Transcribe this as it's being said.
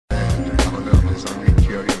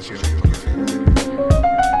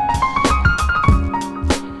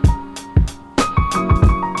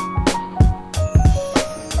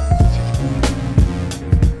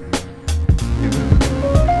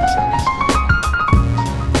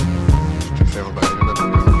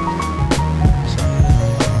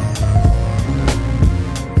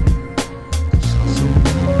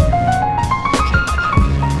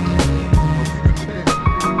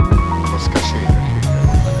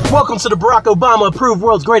Welcome to the Barack Obama approved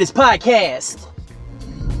world's greatest podcast,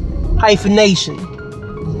 Hyphenation.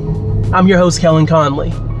 I'm your host, Kellen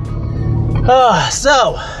Conley.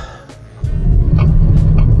 So,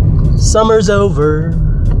 summer's over.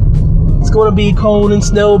 It's going to be cold and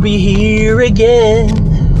snow will be here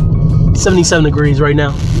again. 77 degrees right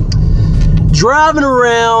now. Driving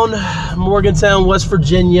around Morgantown, West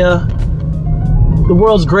Virginia. The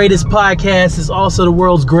world's greatest podcast is also the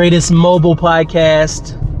world's greatest mobile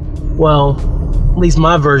podcast. Well, at least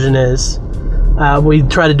my version is. We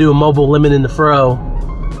try to do a mobile Lemon in the Fro.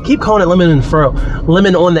 Keep calling it Lemon in the Fro.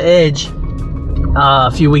 Lemon on the Edge. A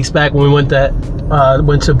few weeks back when we went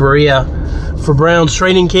to Berea for Brown's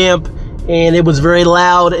training camp, and it was very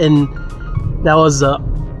loud, and that was an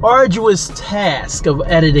arduous task of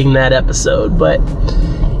editing that episode. But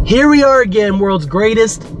here we are again, world's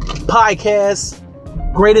greatest podcast,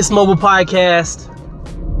 greatest mobile podcast.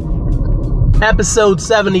 Episode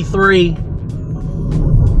 73.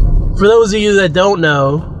 For those of you that don't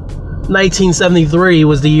know, 1973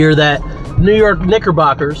 was the year that New York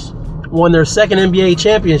Knickerbockers won their second NBA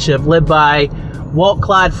championship, led by Walt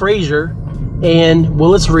Clyde Frazier and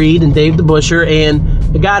Willis Reed and Dave DeBusschere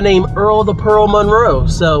and a guy named Earl the Pearl Monroe.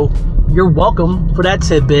 So you're welcome for that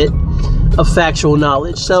tidbit of factual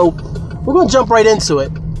knowledge. So we're going to jump right into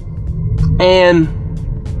it. And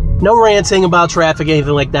no ranting about traffic,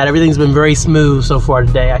 anything like that. Everything's been very smooth so far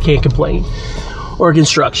today. I can't complain. Or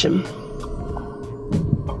construction.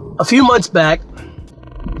 A few months back,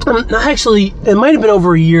 actually, it might have been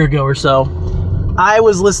over a year ago or so, I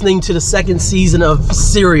was listening to the second season of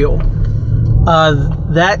Serial.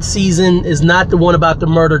 That season is not the one about the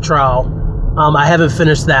murder trial. I haven't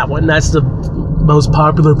finished that one. That's the most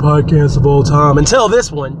popular podcast of all time until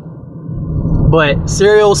this one. But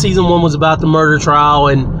Serial season 1 was about the murder trial,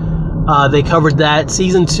 and they covered that.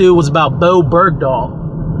 Season 2 was about Bo Bergdahl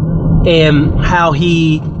and how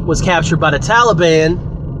he was captured by the Taliban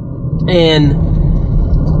in,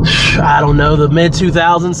 I don't know, the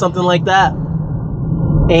mid-2000s, something like that.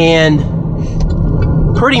 And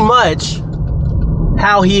pretty much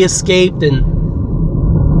how he escaped and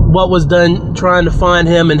what was done trying to find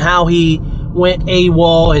him and how he went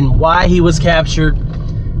AWOL and why he was captured.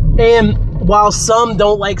 And while some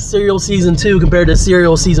don't like Serial Season 2 compared to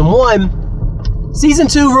Serial Season 1, Season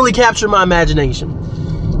 2 really captured my imagination.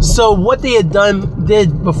 So what they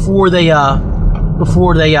did before they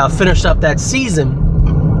finished up that season,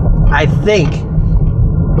 I think,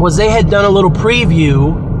 was they had done a little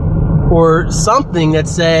preview or something that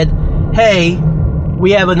said, hey, we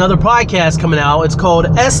have another podcast coming out. It's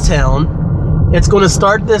called S-Town. It's going to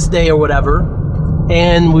start this day or whatever,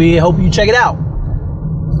 and we hope you check it out.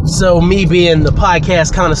 So me being the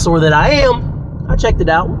podcast connoisseur that I am, I checked it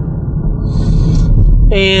out.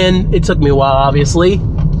 And it took me a while, obviously,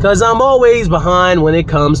 because I'm always behind when it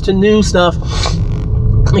comes to new stuff.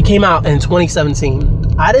 It came out in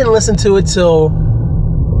 2017. I didn't listen to it till,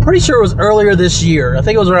 pretty sure it was earlier this year. I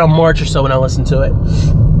think it was around March or so when I listened to it.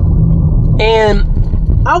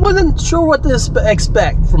 And I wasn't sure what to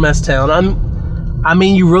expect from S-Town. I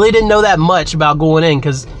mean, you really didn't know that much about going in,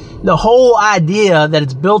 because the whole idea that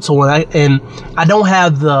it's built on, and I don't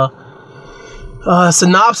have the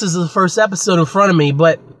synopsis of the first episode in front of me,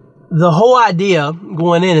 but the whole idea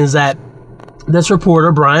going in is that this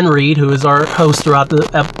reporter, Brian Reed, who is our host throughout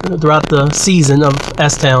the season of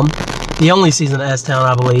S-Town, the only season of S-Town,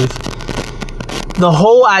 I believe, the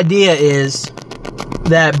whole idea is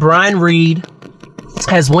that Brian Reed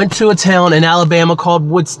has went to a town in Alabama called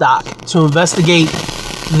Woodstock to investigate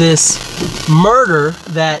this murder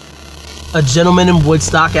that a gentleman in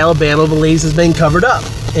Woodstock, Alabama believes has been covered up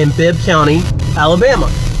in Bibb County, Alabama.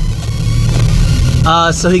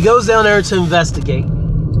 So he goes down there to investigate.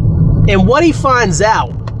 And what he finds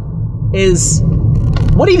out is,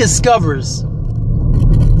 what he discovers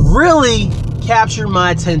really captured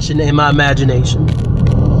my attention and my imagination.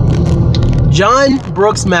 John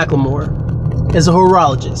Brooks McLemore is a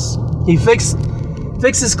horologist. He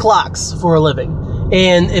fixes clocks for a living.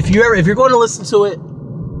 And if you're going to listen to it,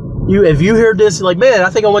 if you hear this, you're like, man, I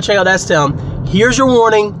think I want to check out S-Town. Here's your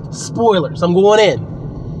warning. Spoilers. I'm going in.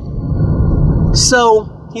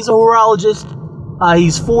 So, he's a horologist.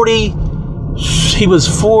 He's 40.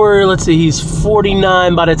 he's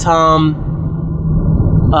 49 by the time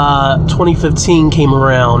 2015 came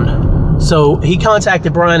around. So he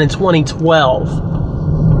contacted Brian in 2012.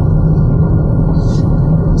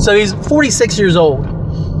 So he's 46 years old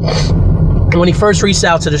when he first reached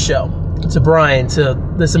out to the show, to Brian, to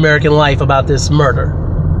This American Life, about this murder.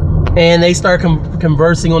 And they start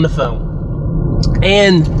conversing on the phone.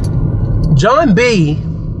 And John B.,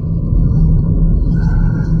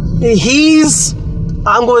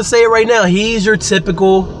 I'm going to say it right now, he's your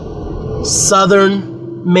typical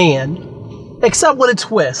Southern man, except with a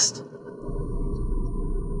twist.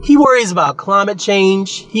 He worries about climate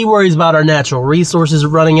change. He worries about our natural resources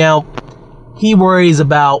running out. He worries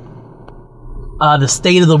about the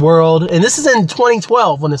state of the world. And this is in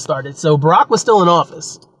 2012 when it started. So Barack was still in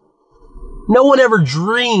office. No one ever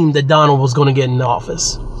dreamed that Donald was going to get in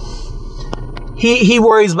office. He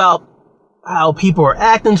worries about how people are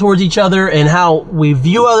acting towards each other and how we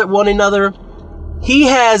view one another. He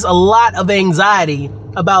has a lot of anxiety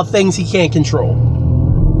about things he can't control.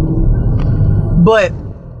 But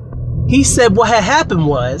he said what had happened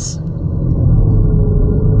was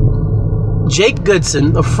Jake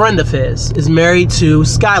Goodson, a friend of his, is married to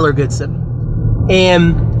Skylar Goodson.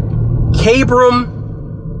 And Kabram,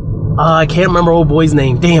 I can't remember old boy's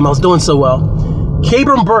name. Damn, I was doing so well.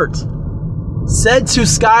 Kabram Burt said to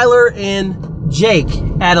Skylar and Jake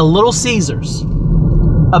at a Little Caesars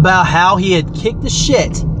about how he had kicked the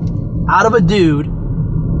shit out of a dude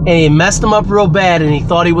and he messed him up real bad and he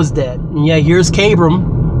thought he was dead. And yeah, here's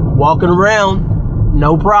Kabram walking around,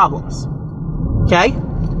 no problems. Okay?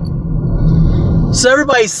 So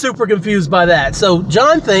everybody's super confused by that. So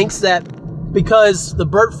John thinks that because the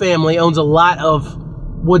Burt family owns a lot of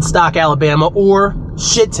Woodstock, Alabama, or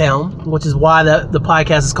Shittown, which is why the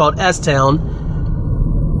podcast is called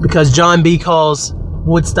S-Town, because John B. calls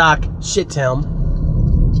Woodstock Shittown.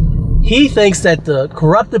 He thinks that the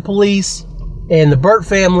corrupted police and the Burt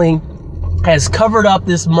family has covered up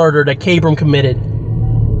this murder that Kabram committed,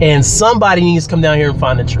 and somebody needs to come down here and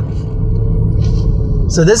find the truth.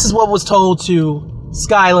 So this is what was told to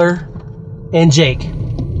Skylar and Jake.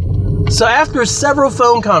 So after several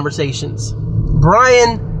phone conversations,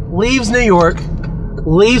 Brian leaves New York,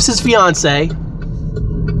 leaves his fiance,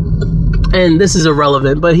 and this is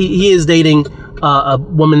irrelevant, but he is dating a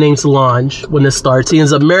woman named Solange when this starts. He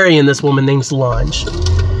ends up marrying this woman named Solange.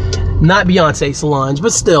 Not Beyonce Solange,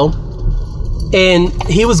 but still. And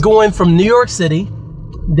he was going from New York City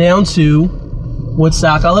down to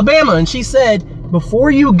Woodstock, Alabama. And she said, before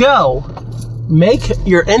you go, make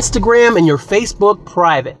your Instagram and your Facebook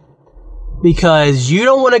private, because you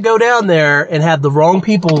don't want to go down there and have the wrong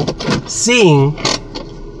people seeing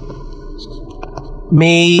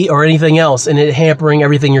me or anything else and it hampering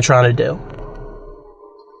everything you're trying to do.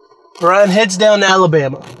 Brian heads down to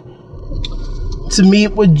Alabama to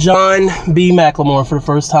meet with John B. McLemore for the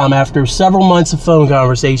first time after several months of phone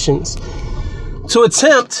conversations to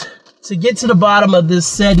attempt to get to the bottom of this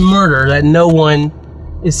said murder that no one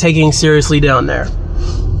is taking seriously down there.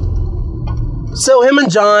 So him and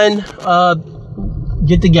John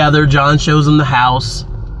get together. John shows him the house.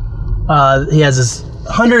 He has this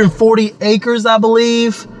 140 acres, I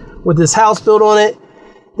believe, with this house built on it.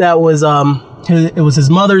 That was it was his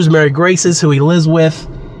mother's, Mary Grace's, who he lives with.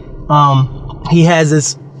 He has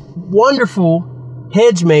this wonderful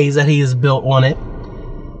hedge maze that he has built on it.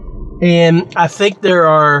 And I think there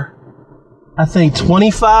are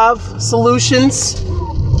 25 solutions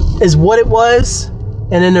is what it was.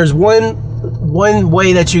 And then there's one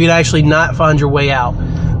way that you could actually not find your way out.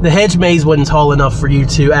 The hedge maze wasn't tall enough for you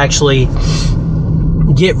to actually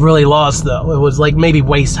get really lost, though. It was like maybe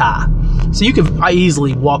waist high. So you could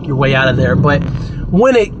easily walk your way out of there. But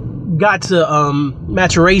when it got to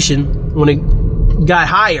maturation, when it got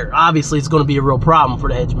higher, obviously it's going to be a real problem for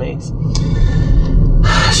the hedge maze.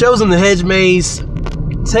 Shows him the hedge maze,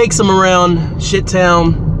 takes him around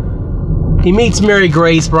Shittown. He meets Mary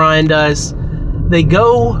Grace, Brian does. They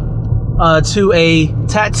go to a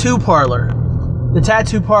tattoo parlor. The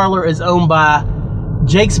tattoo parlor is owned by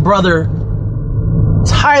Jake's brother,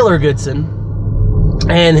 Tyler Goodson,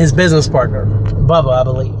 and his business partner, Bubba, I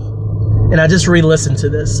believe. And I just re-listened to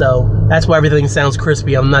this, so that's why everything sounds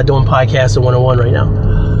crispy. I'm not doing podcast at 101 right now.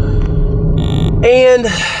 And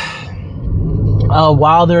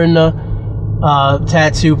while they're in the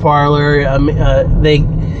tattoo parlor,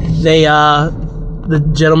 the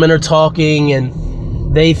gentlemen are talking,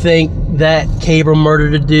 and they think that Kabram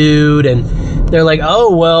murdered a dude, and they're like,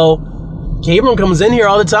 oh, well, Kabram comes in here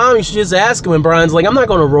all the time, you should just ask him. And Brian's like, I'm not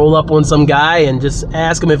going to roll up on some guy and just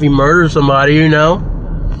ask him if he murdered somebody, you know?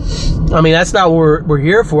 I mean, that's not what we're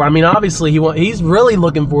here for. I mean, obviously, he's really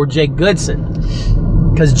looking for Jake Goodson,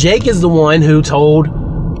 because Jake is the one who told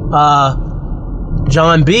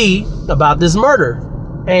John B. about this murder.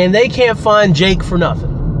 And they can't find Jake for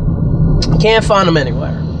nothing. Can't find him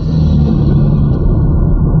anywhere.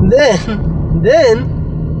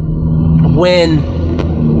 Then, when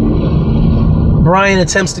Brian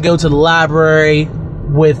attempts to go to the library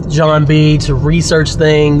with John B. to research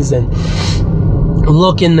things and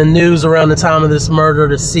look in the news around the time of this murder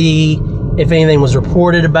to see if anything was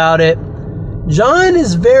reported about it, John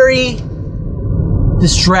is very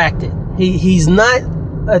distracted. He's not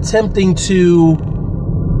attempting to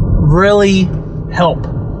really help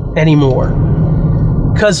anymore,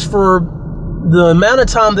 because for the amount of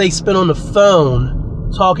time they spent on the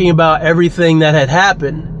phone talking about everything that had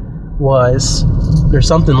happened there's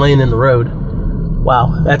something laying in the road.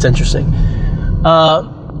 Wow, that's interesting.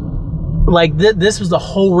 This was the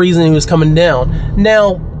whole reason he was coming down.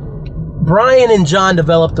 Now, Brian and John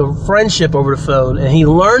developed a friendship over the phone, and he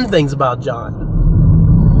learned things about John.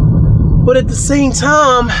 But at the same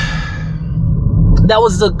time, that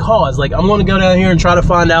was the cause. I'm going to go down here and try to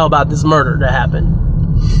find out about this murder that happened.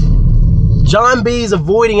 John B's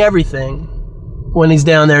avoiding everything when he's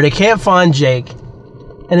down there. They can't find Jake.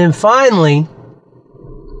 And then finally,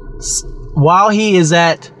 while he is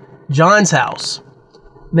at John's house,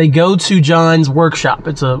 they go to John's workshop.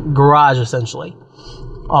 It's a garage, essentially,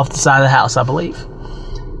 off the side of the house, I believe,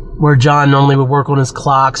 where John normally would work on his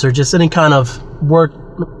clocks or just any kind of work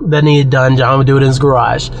that needed done. John would do it in his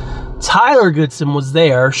garage. Tyler Goodson was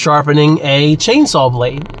there sharpening a chainsaw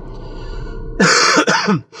blade.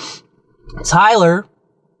 Tyler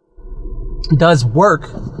does work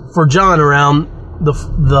for John around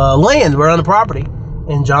the land, around the property,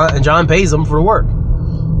 and John pays him for the work.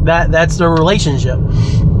 That's their relationship,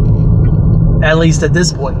 at least at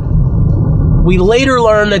this point. We later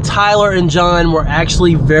learned that Tyler and John were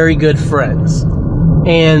actually very good friends,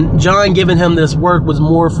 and John giving him this work was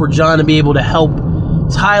more for John to be able to help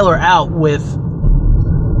Tyler out with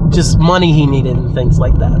just money he needed and things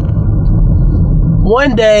like that.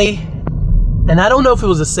 One day, and I don't know if it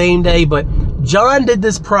was the same day, but John did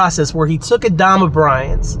this process where he took a dime of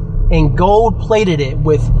Brian's and gold-plated it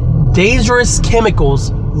with dangerous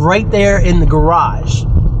chemicals right there in the garage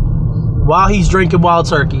while he's drinking Wild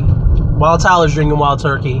Turkey, while Tyler's drinking Wild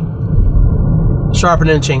Turkey,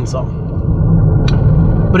 sharpening a chainsaw.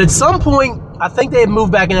 But at some point, I think they had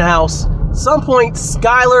moved back in the house. At some point,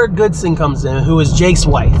 Skylar Goodson comes in, who is Jake's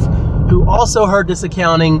wife, who also heard this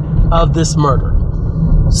accounting of this murder.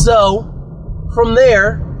 So, from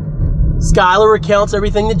there, Skylar recounts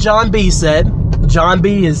everything that John B. said. John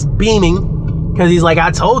B. is beaming because he's like,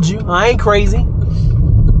 I told you, I ain't crazy.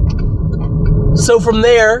 So from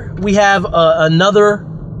there, we have another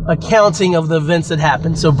accounting of the events that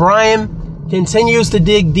happened. So Brian continues to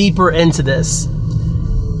dig deeper into this.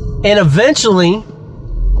 And eventually,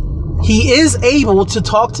 he is able to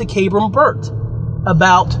talk to Kabram Burt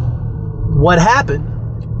about what happened.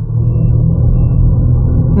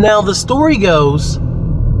 Now, the story goes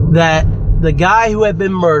that the guy who had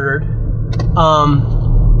been murdered, and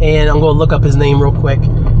I'm going to look up his name real quick.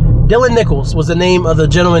 Dylan Nichols was the name of the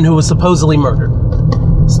gentleman who was supposedly murdered.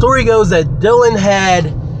 Story goes that Dylan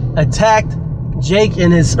had attacked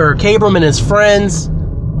Kabram and his friends,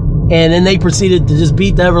 and then they proceeded to just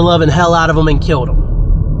beat the ever-loving hell out of him and killed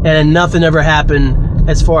him. And nothing ever happened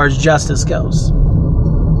as far as justice goes.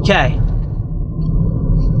 Okay.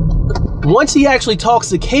 Once he actually talks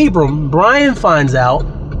to Kabram, Brian finds out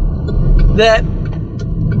that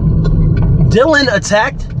Dylan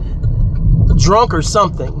attacked, drunk or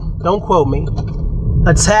something, don't quote me,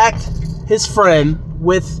 attacked his friend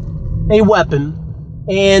with a weapon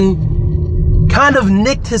and kind of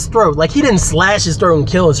nicked his throat. Like, he didn't slash his throat and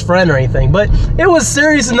kill his friend or anything, but it was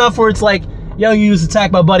serious enough where it's like, yo, you just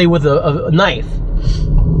attacked my buddy with a knife.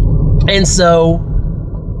 And so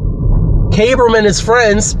Kabram and his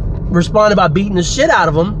friends responded by beating the shit out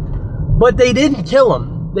of him, but they didn't kill him.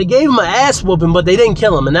 They gave him an ass whooping, but they didn't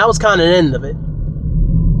kill him, and that was kind of the end of it.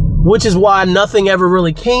 Which is why nothing ever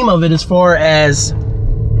really came of it as far as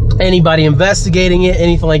anybody investigating it,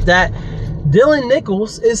 anything like that. Dylan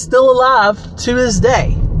Nichols is still alive to this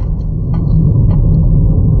day.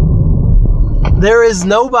 There is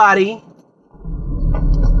nobody.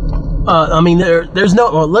 There's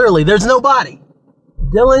nobody.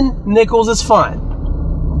 Dylan Nichols is fine.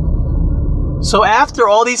 So after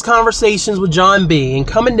all these conversations with John B. and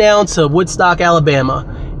coming down to Woodstock, Alabama,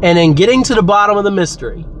 and then getting to the bottom of the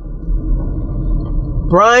mystery,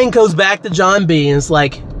 Brian goes back to John B. and is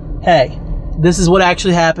like, hey, this is what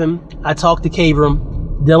actually happened. I talked to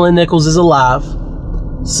Kabram. Dylan Nichols is alive.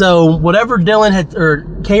 So whatever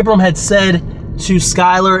Cabram had said to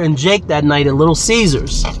Skyler and Jake that night at Little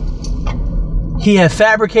Caesars, he had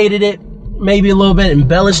fabricated it, maybe a little bit,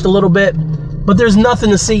 embellished a little bit, but there's nothing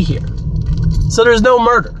to see here. So there's no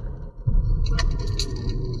murder.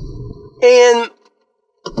 And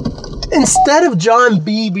instead of John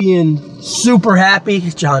B being super happy,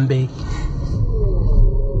 John B.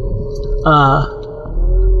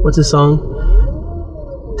 What's his song?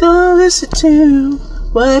 Don't listen to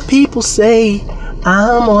what people say.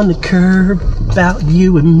 I'm on the curb about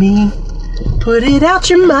you and me. Put it out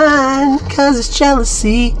your mind, cause it's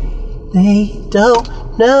jealousy. They don't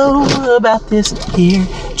know about this here.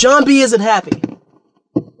 John B isn't happy.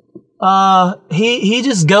 He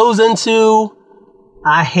just goes into,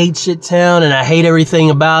 I hate Shittown and I hate everything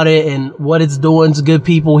about it and what it's doing to good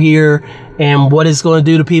people here and what it's going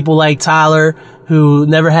to do to people like Tyler who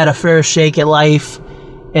never had a fair shake at life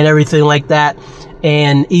and everything like that.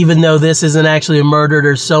 And even though this isn't actually a murder,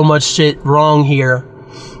 there's so much shit wrong here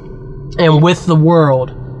and with the world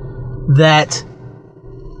that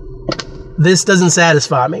this doesn't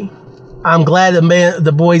satisfy me. I'm glad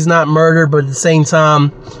the boy's not murdered, but at the same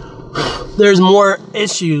time, there's more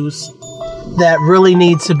issues that really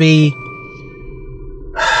need to be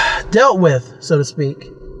dealt with, so to speak.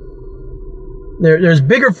 There's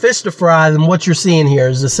bigger fish to fry than what you're seeing here,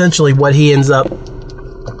 is essentially what he ends up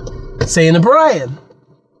saying to Brian.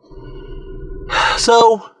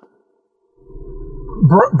 So,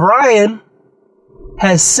 Brian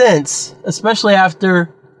has since, especially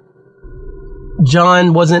after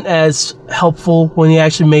John wasn't as helpful when he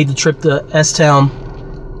actually made the trip to S-Town,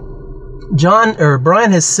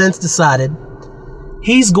 Brian has since decided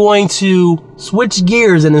he's going to switch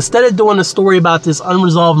gears, and instead of doing a story about this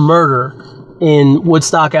unresolved murder in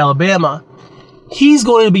Woodstock, Alabama, he's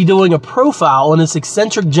going to be doing a profile on this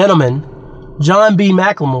eccentric gentleman, John B.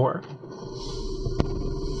 McLemore.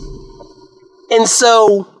 And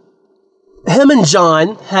so, him and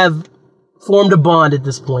John have formed a bond at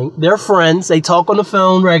this point. They're friends. They talk on the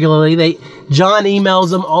phone regularly. John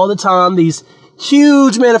emails them all the time, these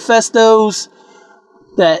huge manifestos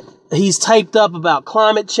that he's typed up about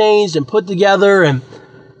climate change and put together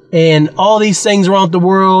and all these things around the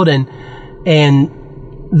world and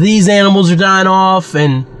these animals are dying off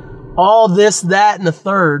and all this, that, and the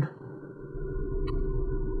third.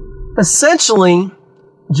 Essentially,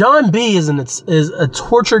 John B is a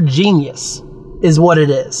tortured genius, is what it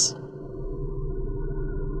is.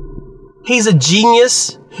 He's a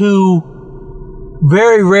genius who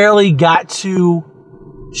very rarely got to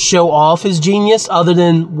show off his genius other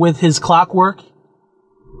than with his clockwork.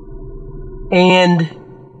 And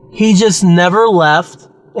he just never left.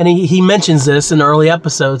 And he mentions this in early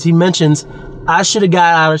episodes. He mentions, I should have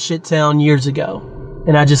got out of Shittown years ago.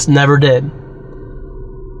 And I just never did.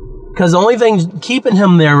 Because the only thing keeping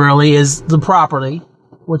him there really is the property,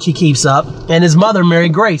 which he keeps up, and his mother, Mary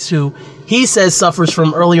Grace, who he says suffers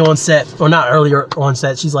from early onset, or not earlier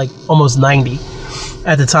onset, she's like almost 90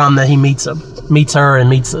 at the time that he meets her and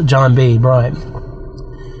meets John B. Brian.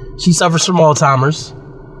 She suffers from Alzheimer's.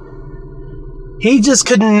 He just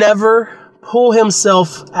could never pull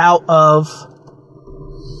himself out of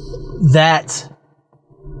that.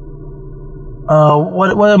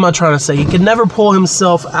 What am I trying to say? He could never pull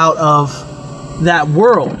himself out of that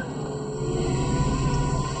world.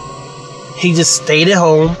 He just stayed at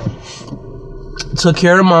home, took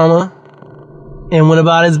care of Mama, and went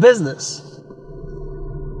about his business.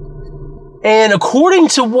 And according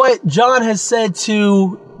to what John has said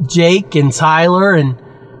to Jake and Tyler and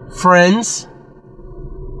friends,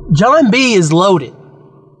 John B is loaded.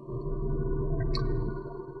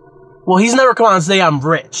 Well, he's never come out and say I'm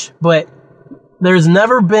rich, but there's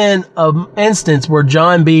never been an instance where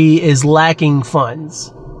John B is lacking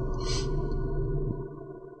funds.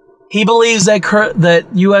 He believes that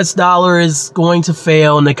U.S. dollar is going to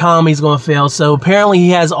fail and the economy is going to fail. So apparently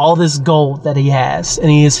he has all this gold that he has and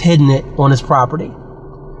he has hidden it on his property.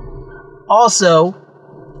 Also,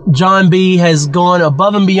 John B has gone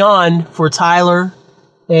above and beyond for Tyler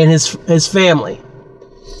and his family.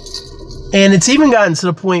 And it's even gotten to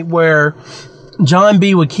the point where John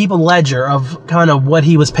B would keep a ledger of kind of what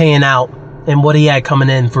he was paying out and what he had coming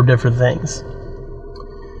in for different things.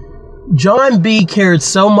 John B cared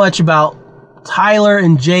so much about Tyler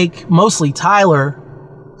and Jake, mostly Tyler,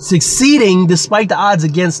 succeeding despite the odds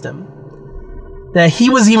against him, that he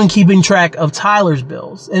was even keeping track of Tyler's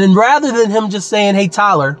bills. And then rather than him just saying, hey,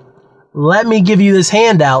 Tyler, let me give you this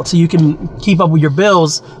handout so you can keep up with your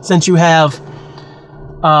bills, since you have,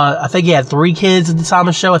 I think he had 3 kids at the time of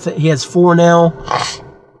the show. I think he has 4 now.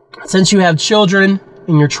 Since you have children and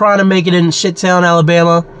and you're trying to make it in Shittown,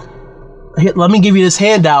 Alabama, let me give you this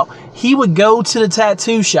handout. He would go to the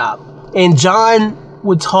tattoo shop, and John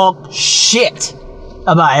would talk shit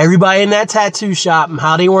about everybody in that tattoo shop and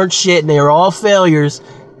how they weren't shit and they were all failures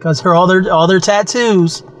because all their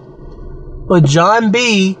tattoos. But John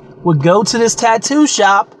B would go to this tattoo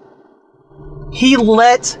shop. He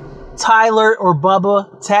let Tyler or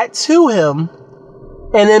Bubba tattoo him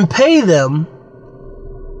and then pay them.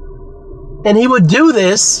 And he would do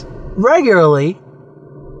this regularly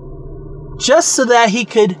just so that he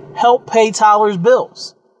could help pay Tyler's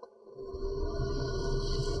bills.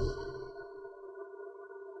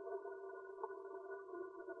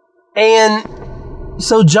 And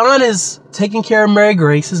so John is taking care of Mary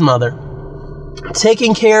Grace, his mother,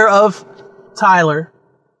 taking care of Tyler,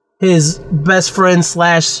 his best friend /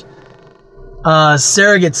 surrogate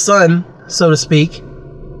son, so to speak.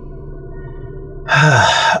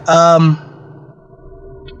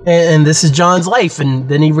 And this is John's life. And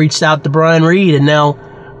then he reached out to Brian Reed, and now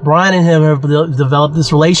Brian and him have developed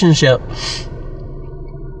this relationship.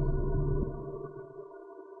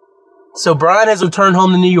 So Brian has returned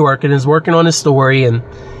home to New York and is working on his story, and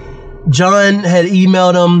John had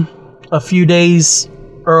emailed him a few days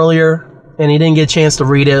earlier, and he didn't get a chance to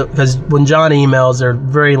read it because when John emails, they're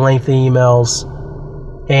very lengthy emails,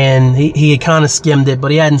 and he had kind of skimmed it,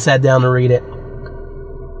 but he hadn't sat down to read it.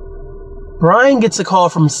 Brian gets a call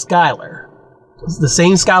from Skylar. It's the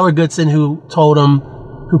same Skylar Goodson who told him,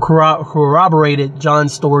 who corroborated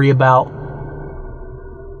John's story about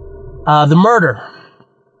the murder.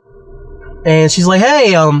 And she's like,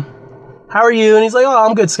 hey, how are you? And he's like, oh,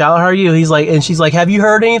 I'm good, Skylar. How are you? He's like, and she's like, have you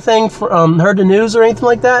heard anything, heard the news or anything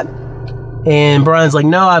like that? And Brian's like,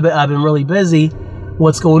 no, I've been really busy.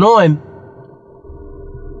 What's going on?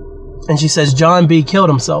 And she says, John B. killed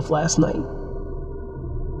himself last night.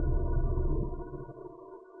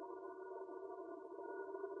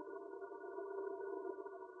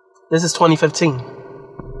 This is 2015.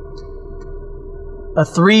 A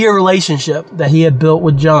 3-year relationship that he had built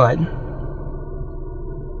with John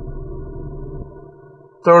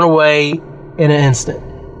thrown away in an instant.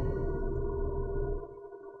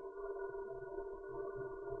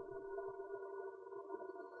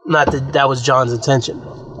 Not that that was John's intention.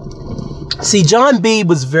 See, John B.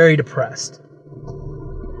 was very depressed.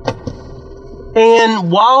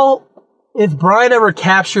 And while, if Brian ever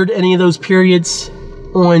captured any of those periods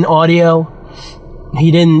on audio,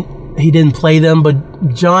 he didn't play them,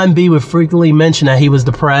 but John B. would frequently mention that he was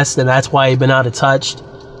depressed, and that's why he'd been out of touch,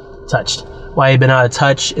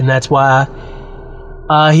 and that's why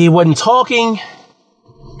he wasn't talking,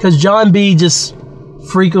 because John B. just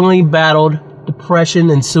frequently battled depression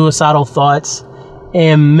and suicidal thoughts,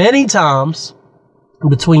 and many times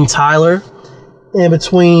between Tyler and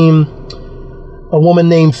between a woman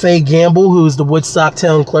named Faye Gamble, who's the Woodstock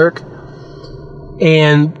town clerk,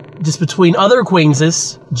 and just between other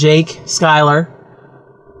acquaintances, Jake, Skylar,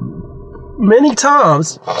 many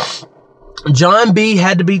times John B.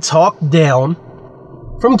 had to be talked down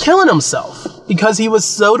from killing himself because he was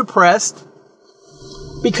so depressed.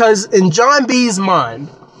 Because in John B.'s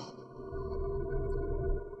mind,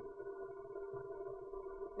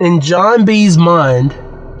 I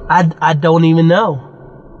don't even know.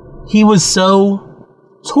 He was so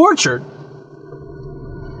tortured.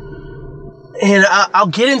 And I'll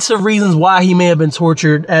get into reasons why he may have been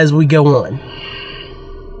tortured as we go on.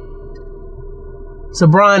 So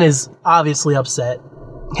Brian is obviously upset.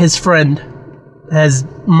 His friend has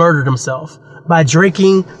murdered himself by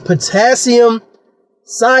drinking potassium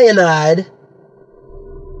cyanide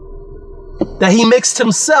that he mixed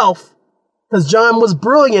himself, because John was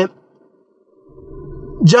brilliant.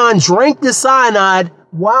 John drank the cyanide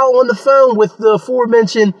while on the phone with the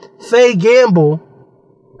aforementioned Faye Gamble,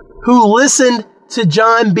 who listened to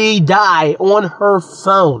John B. die on her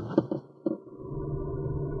phone.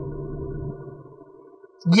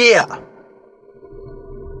 Yeah.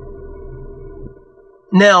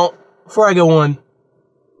 Now, before I go on,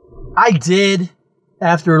 I did,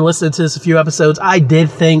 after listening to this a few episodes, I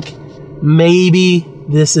did think maybe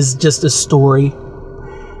this is just a story.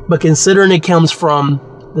 But considering it comes from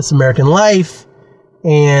This American Life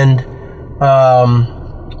and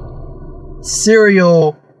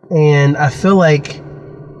Serial, and I feel like,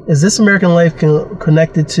 is This American Life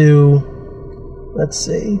connected to, let's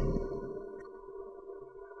see.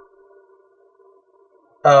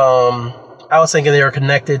 I was thinking they were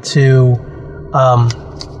connected to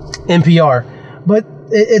NPR, but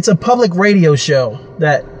it's a public radio show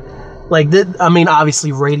that, like, I mean,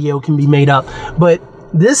 obviously radio can be made up, but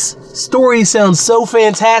this story sounds so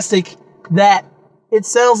fantastic that it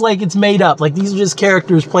sounds like it's made up. Like these are just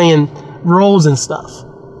characters playing roles and stuff.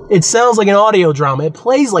 It sounds like an audio drama. It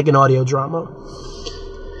plays like an audio drama.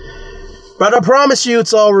 But I promise you,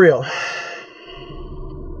 it's all real.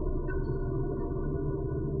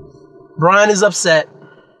 Brian is upset.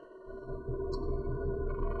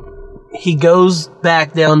 He goes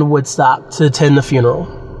back down to Woodstock to attend the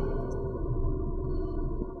funeral.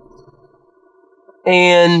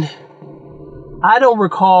 And I don't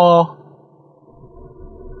recall.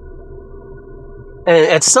 And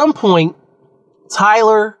at some point,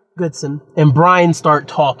 Tyler Goodson and Brian start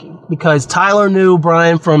talking because Tyler knew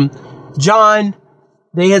Brian from John.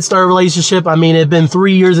 They had started a relationship. I mean, it had been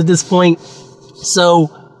 3 years at this point.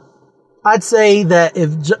 So I'd say that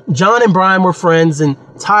if John and Brian were friends and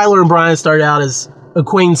Tyler and Brian started out as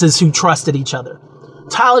acquaintances who trusted each other.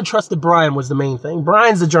 Tyler trusted Brian was the main thing.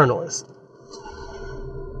 Brian's the journalist.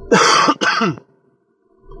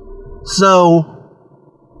 So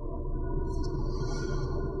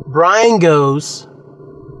Brian goes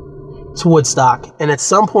to Woodstock, and at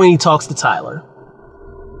some point he talks to Tyler.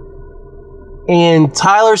 And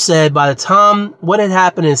Tyler said by the time what had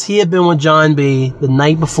happened is he had been with John B. the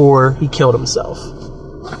night before he killed himself.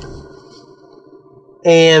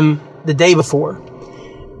 And the day before,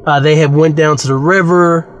 they had went down to the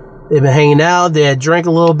river. They'd been hanging out. They had drank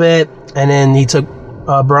a little bit, and then he took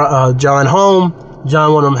John home.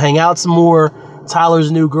 John wanted him to hang out some more.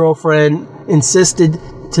 Tyler's new girlfriend insisted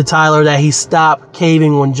to Tyler that he stop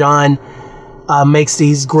caving when John makes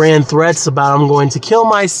these grand threats about I'm going to kill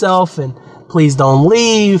myself and please don't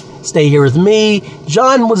leave, stay here with me.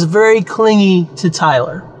 John was very clingy to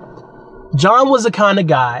Tyler. John was the kind of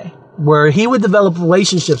guy where he would develop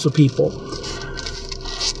relationships with people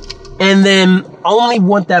and then only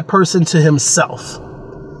want that person to himself.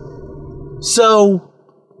 So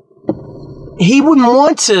he wouldn't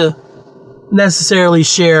want to necessarily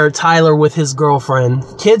share Tyler with his girlfriend.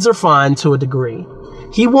 Kids are fine to a degree.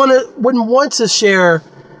 He wouldn't want to share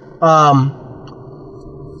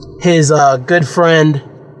his good friend.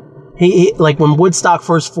 He like when Woodstock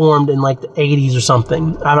first formed in like the 80s or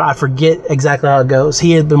something. I forget exactly how it goes.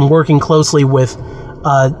 He had been working closely with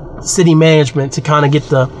city management to kind of get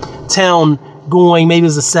the town going. Maybe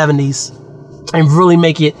it was the 70s, and really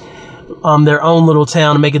make it their own little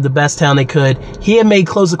town and make it the best town they could. He had made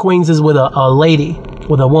close acquaintances with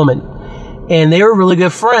a woman, and they were really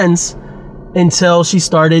good friends until she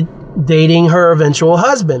started dating her eventual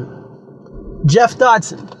husband, Jeff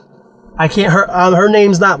Dodson. Her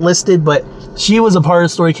name's not listed, but she was a part of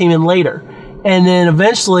the story, came in later. And then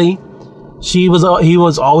eventually he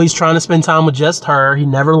was always trying to spend time with just her. He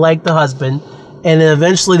never liked the husband. And then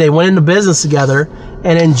eventually they went into business together,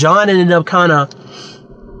 and then John ended up kind of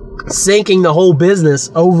sinking the whole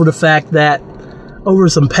business over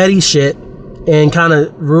some petty shit, and kind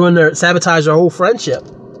of sabotage their whole friendship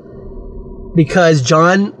because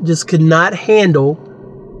John just could not handle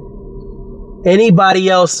anybody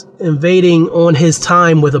else invading on his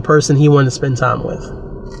time with a person he wanted to spend time with.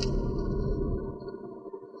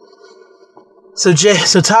 So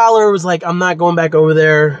Tyler was like, I'm not going back over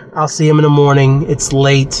there. I'll see him in the morning. It's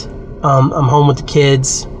late. I'm home with the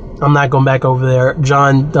kids. I'm not going back over there.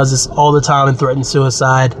 John does this all the time and threatens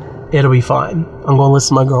suicide. It'll be fine. I'm going to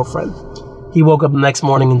listen to my girlfriend. He woke up the next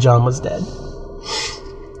morning and John was dead.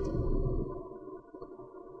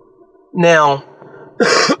 Now,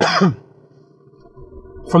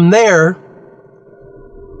 from there,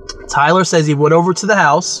 Tyler says he went over to the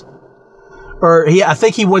house, I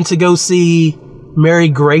think he went to go see Mary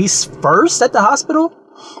Grace first at the hospital,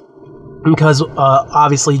 because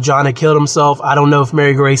obviously John had killed himself. I don't know if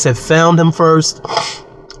Mary Grace had found him first,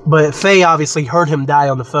 but Faye obviously heard him die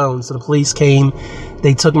on the phone, so the police came.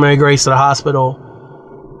 They took Mary Grace to the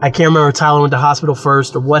hospital. I can't remember if Tyler went to the hospital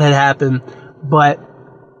first or what had happened, but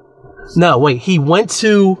no, wait, he went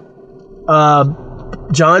to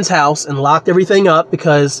John's house and locked everything up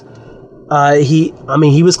because he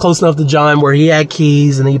was close enough to John where he had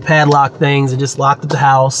keys and he padlocked things and just locked up the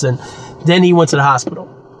house, and then he went to the hospital,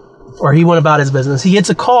 or he went about his business. He gets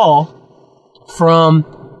a call from,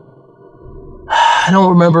 I don't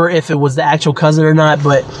remember if it was the actual cousin or not,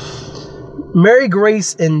 but Mary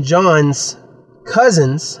Grace and John's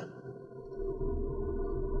cousins,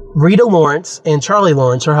 Rita Lawrence and Charlie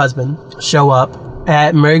Lawrence, her husband, show up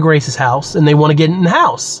at Mary Grace's house, and they want to get in the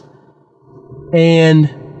house. And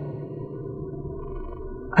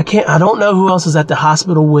I don't know who else is at the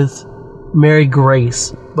hospital with Mary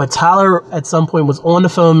Grace, but Tyler at some point was on the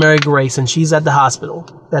phone with Mary Grace, and she's at the hospital.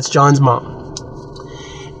 That's John's mom.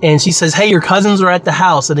 And she says, hey, your cousins are at the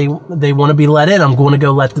house and they want to be let in. I'm going to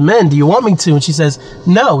go let them in. Do you want me to? And she says,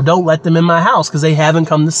 no, don't let them in my house because they haven't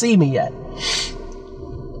come to see me yet.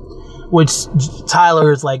 Which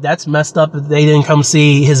Tyler is like, that's messed up that they didn't come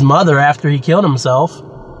see his mother after he killed himself.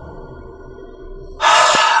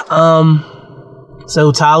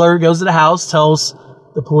 So Tyler goes to the house, tells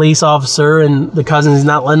the police officer and the cousin he's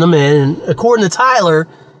not letting them in. And according to Tyler,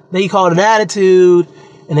 they called an attitude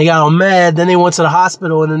and they got all mad. Then they went to the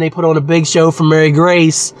hospital and then they put on a big show for Mary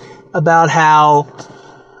Grace about how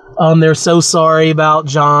they're so sorry about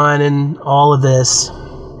John and all of this.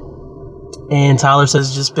 And Tyler says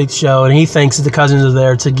it's just a big show, and he thinks that the cousins are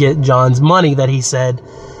there to get John's money that he said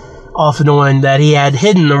off and on that he had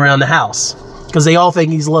hidden around the house, because they all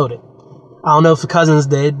think he's loaded. I don't know if the cousins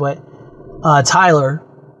did, but Tyler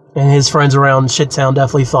and his friends around Shittown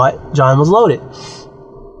definitely thought John was loaded.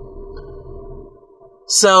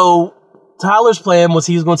 So Tyler's plan was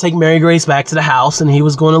he was going to take Mary Grace back to the house and he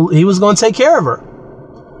was going to take care of her.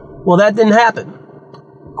 Well, that didn't happen.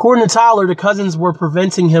 According to Tyler, the cousins were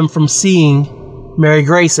preventing him from seeing Mary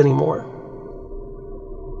Grace anymore.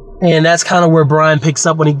 And that's kind of where Brian picks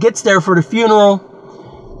up when he gets there for the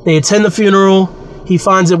funeral. They attend the funeral. He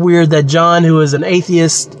finds it weird that John, who is an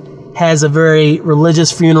atheist, has a very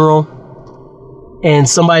religious funeral. And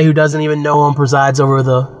somebody who doesn't even know him presides over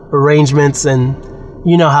the arrangements. And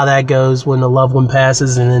you know how that goes when a loved one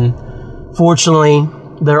passes. And then, fortunately,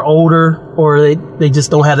 they're older or they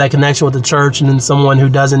just don't have that connection with the church. And then someone who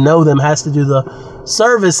doesn't know them has to do the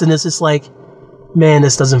service. And it's just like, man,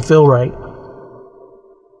 this doesn't feel right.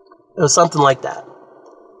 It was something like that.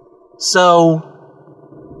 So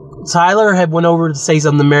Tyler had went over to say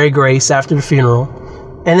something to Mary Grace after the funeral.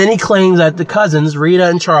 And then he claims that the cousins, Rita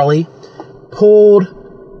and Charlie, pulled,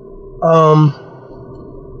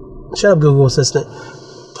 shut up, Google Assistant,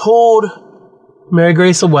 pulled Mary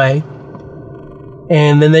Grace away.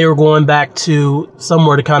 And then they were going back to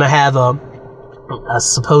somewhere to kind of have a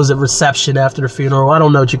supposed reception after the funeral. I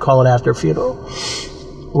don't know what you call it after a funeral,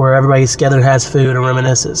 where everybody's together and has food and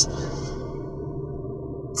reminisces.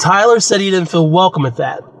 Tyler said he didn't feel welcome at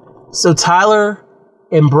that. So Tyler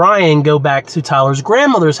and Brian go back to Tyler's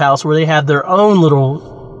grandmother's house where they have their own little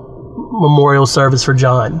memorial service for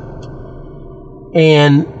John.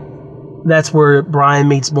 And that's where Brian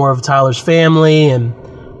meets more of Tyler's family and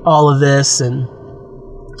all of this. And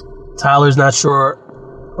Tyler's not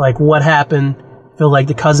sure like what happened. Feel like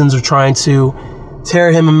the cousins are trying to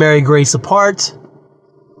tear him and Mary Grace apart.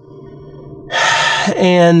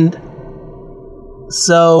 And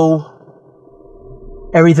so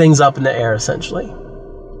everything's up in the air, essentially.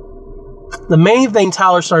 The main thing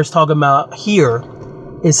Tyler starts talking about here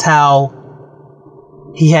is how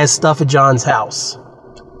he has stuff at John's house.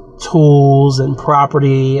 Tools and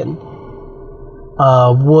property and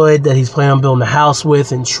wood that he's planning on building a house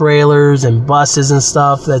with, and trailers and buses and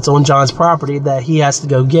stuff that's on John's property that he has to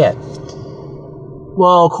go get.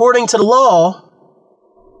 Well, according to the law,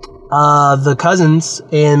 the cousins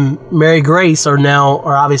and Mary Grace are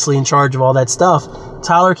obviously in charge of all that stuff.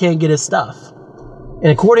 Tyler can't get his stuff. And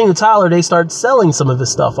according to Tyler, they start selling some of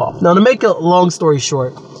his stuff off. Now, to make a long story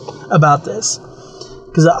short about this,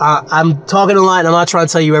 because I'm talking a lot and I'm not trying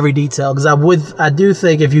to tell you every detail, because I do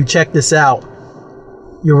think if you check this out,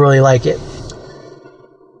 you'll really like it.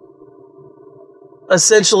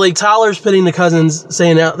 Essentially, Tyler's pitting the cousins,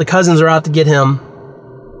 saying that the cousins are out to get him.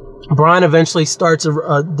 Brian eventually starts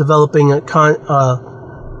developing a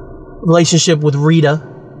relationship with Rita,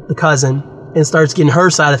 the cousin, and starts getting her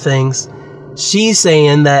side of things. She's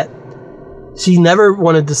saying that she never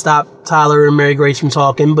wanted to stop Tyler and Mary Grace from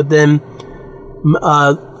talking, but then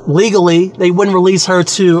legally they wouldn't release her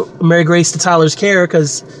to Mary Grace to Tyler's care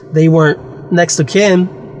because they weren't next of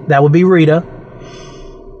kin. That would be Rita.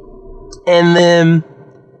 And then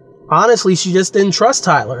honestly, she just didn't trust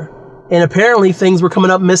Tyler. And apparently things were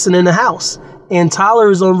coming up missing in the house. And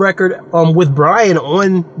Tyler is on record with Brian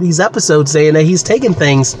on these episodes saying that he's taken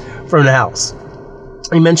things from the house.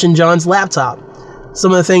 He mentioned John's laptop.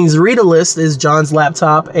 Some of the things Rita lists is John's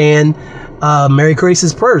laptop and Mary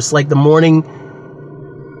Grace's purse. Like the morning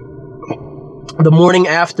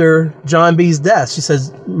after John B.'s death, she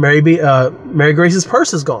says Mary Grace's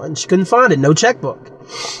purse is gone. She couldn't find it. No checkbook.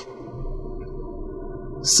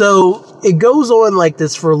 So it goes on like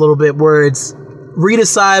this for a little bit, where it's Rita's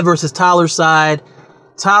side versus Tyler's side.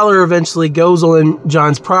 Tyler eventually goes on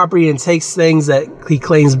John's property and takes things that he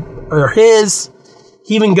claims are his.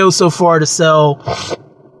 He even goes so far to sell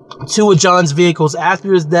two of John's vehicles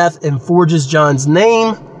after his death and forges John's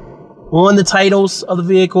name on the titles of the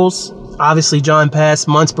vehicles. Obviously, John passed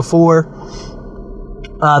months before.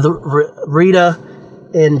 Rita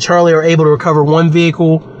and Charlie are able to recover one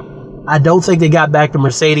vehicle. I don't think they got back the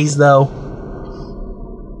Mercedes, though.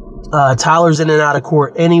 Tyler's in and out of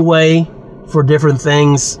court anyway for different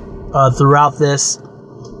things throughout this.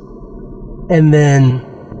 And then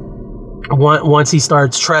once he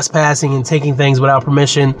starts trespassing and taking things without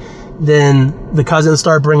permission, then the cousins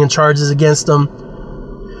start bringing charges against him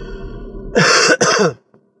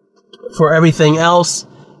for everything else.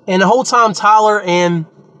 And the whole time, Tyler and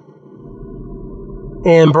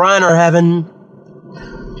Brian are having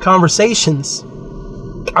conversations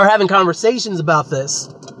about this,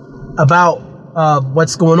 about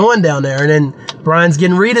what's going on down there. And then Brian's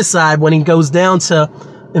getting Rita's side when he goes down to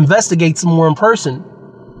investigate some more in person.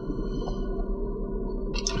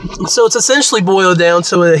 So it's essentially boiled down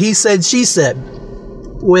to a he said, she said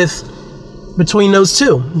between those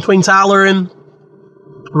two, between Tyler and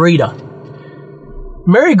Rita.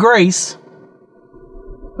 Mary Grace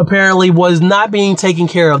apparently was not being taken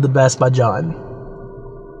care of the best by John.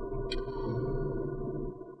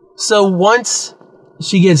 So once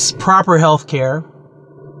she gets proper health care,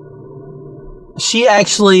 she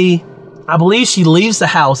actually, I believe she leaves the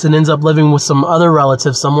house and ends up living with some other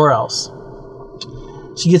relatives somewhere else.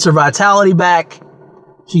 She gets her vitality back.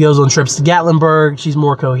 She goes on trips to Gatlinburg. She's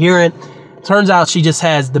more coherent. Turns out she just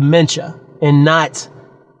has dementia and not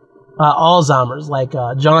Alzheimer's, like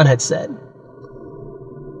John had said.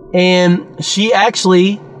 And she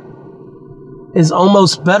actually is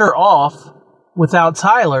almost better off without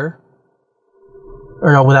Tyler.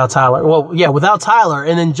 Or no, without Tyler. Well, yeah, without Tyler.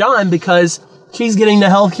 And then John, because she's getting the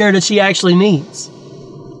health care that she actually needs.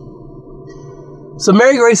 So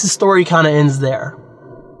Mary Grace's story kind of ends there.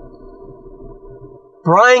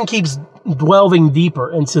 Brian keeps delving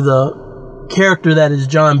deeper into the character that is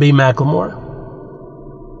John B. McLemore,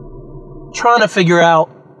 trying to figure out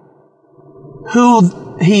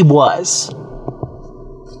who he was.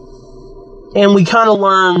 And we kind of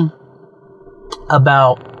learn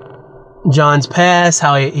about John's past,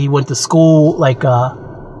 how he went to school,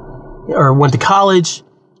 or went to college,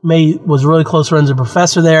 was really close friends with a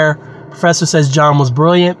professor there. Professor says John was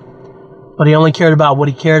brilliant, but he only cared about what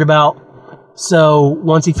he cared about. So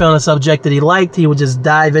once he found a subject that he liked, he would just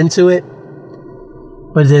dive into it,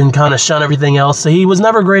 but then kind of shun everything else. So he was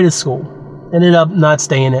never great at school. Ended up not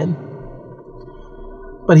staying in.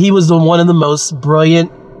 But he was one of the most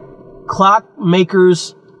brilliant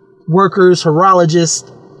clockmakers, workers,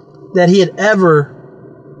 horologists that he had ever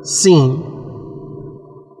seen.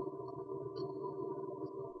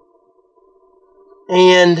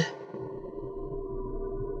 And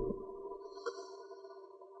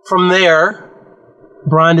from there,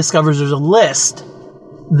 Brian discovers there's a list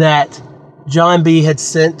that John B. had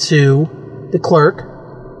sent to the clerk,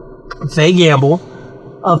 Faye Gamble,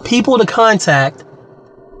 of people to contact.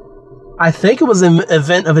 I think it was an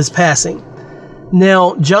event of his passing.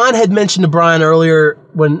 Now, John had mentioned to Brian earlier,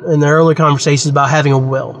 in the earlier conversations, about having a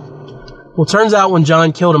will. Well, turns out when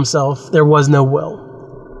John killed himself, there was no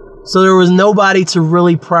will. So there was nobody to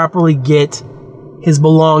really properly get his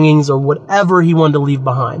belongings or whatever he wanted to leave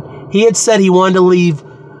behind. He had said he wanted to leave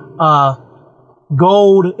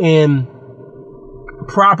gold and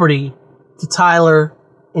property to Tyler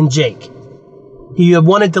and Jake. He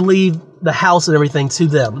wanted to leave the house and everything to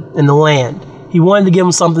them and the land. He wanted to give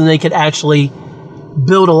them something they could actually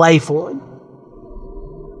build a life on.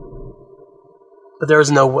 But there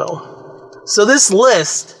was no will. So this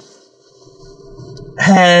list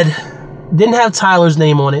didn't have Tyler's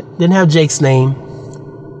name on it, didn't have Jake's name,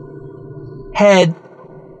 had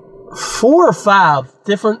 4 or 5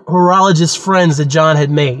 different horologist friends that John had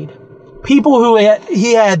made. People who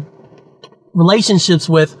he had relationships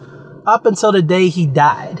with up until the day he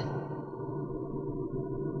died.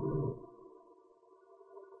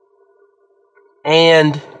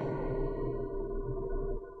 And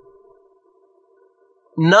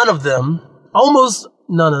almost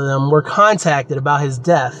none of them were contacted about his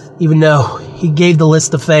death, even though he gave the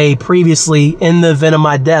list to Faye previously, in the event of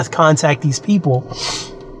my death, contact these people.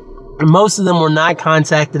 And most of them were not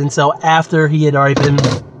contacted until after he had already been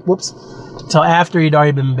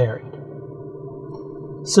buried.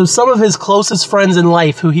 So some of his closest friends in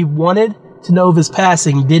life who he wanted to know of his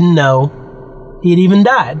passing didn't know he had even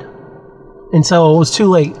died until it was too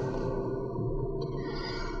late.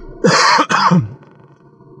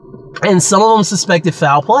 And some of them suspected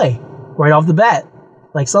foul play right off the bat.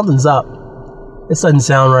 Like, something's up. This doesn't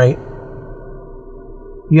sound right.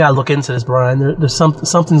 You gotta look into this, Brian. There's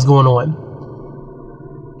something's going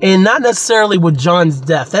on. And not necessarily with John's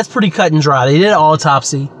death. That's pretty cut and dry. They did an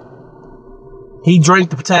autopsy. He drank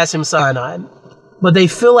the potassium cyanide. but they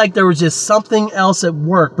feel like there was just something else at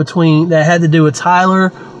work between that had to do with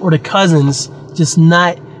Tyler or the cousins just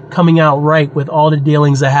not coming out right with all the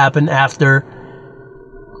dealings that happened after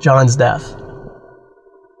John's death.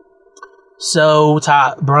 So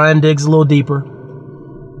Brian digs a little deeper.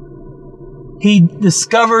 He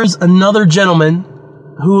discovers another gentleman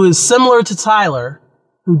who is similar to Tyler,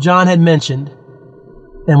 who John had mentioned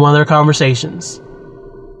in one of their conversations.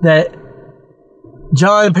 That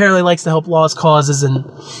John apparently likes to help lost causes, and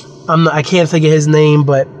I can't think of his name,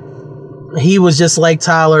 but he was just like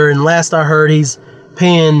Tyler, and last I heard, he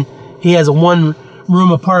has a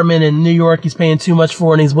one-room apartment in New York he's paying too much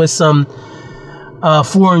for, and he's with some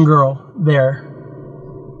foreign girl there.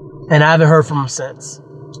 And I haven't heard from him since.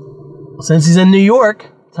 Since he's in New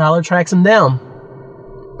York, Tyler tracks him down.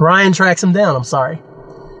 Brian tracks him down, I'm sorry.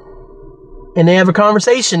 And they have a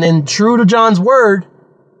conversation, and true to John's word,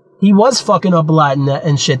 he was fucking up a lot in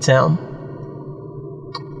Shittown.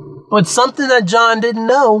 But something that John didn't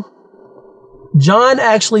know, John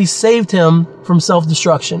actually saved him from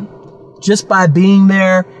self-destruction just by being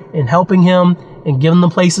there and helping him and giving him a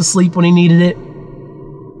place to sleep when he needed it.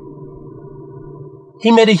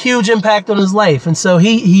 He made a huge impact on his life, and so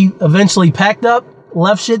he eventually packed up,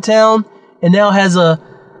 left Shittown, and now has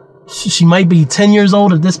she might be 10 years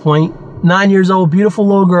old at this point, 9 years old, beautiful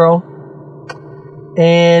little girl,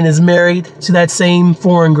 and is married to that same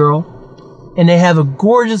foreign girl, and they have a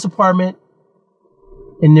gorgeous apartment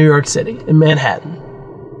in New York City, in Manhattan.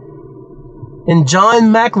 And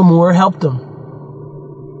John McLemore helped him.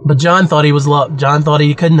 But John thought he was loved. John thought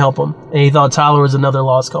he couldn't help him, and he thought Tyler was another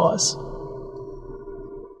lost cause.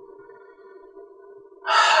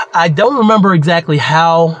 I don't remember exactly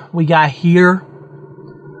how we got here,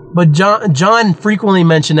 but John frequently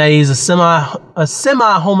mentioned that he's a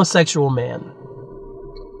semi-homosexual man.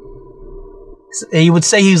 He would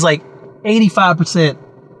say he's like 85%,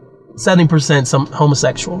 70% some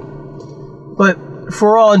homosexual. But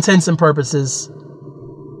for all intents and purposes,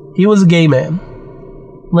 he was a gay man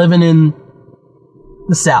living in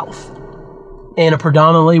the South in a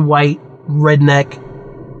predominantly white redneck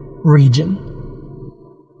region.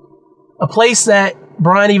 A place that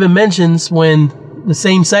Brian even mentions when the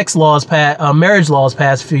same-sex marriage laws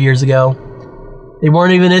passed a few years ago. They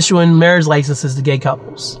weren't even issuing marriage licenses to gay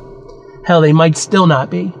couples. Hell, they might still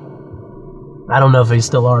not be. I don't know if they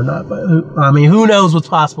still are or not, but who knows what's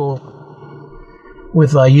possible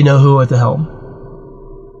with you-know-who at the helm.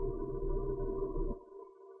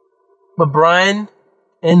 But Brian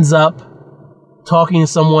ends up talking to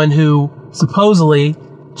someone who supposedly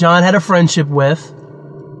John had a friendship with,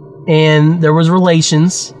 and there was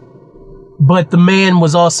relations, but the man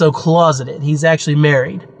was also closeted. He's actually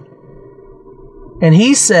married. And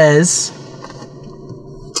he says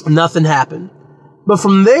nothing happened. But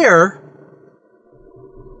from there,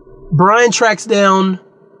 Brian tracks down,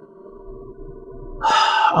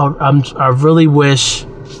 I really wish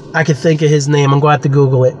I could think of his name. I'm going to have to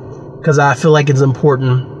Google it, because I feel like it's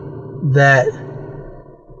important that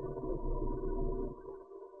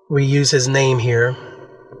we use his name here.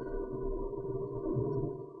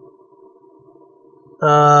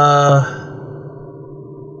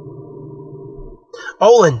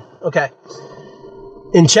 Olin. Okay.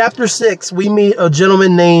 In chapter 6, we meet a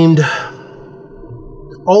gentleman named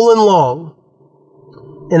Olin Long.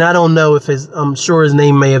 And I don't know if I'm sure his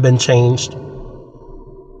name may have been changed.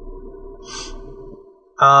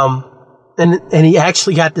 And he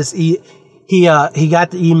actually got this, he got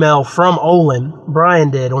the email from Olin, Brian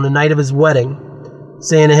did, on the night of his wedding,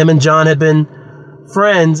 saying that him and John had been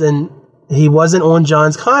friends, and he wasn't on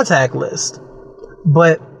John's contact list.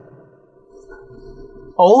 But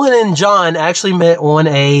Olin and John actually met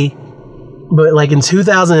in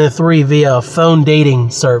 2003 via a phone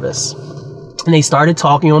dating service. And they started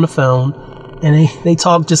talking on the phone, and they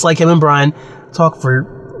talked just like him and Brian talked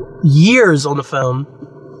for years on the phone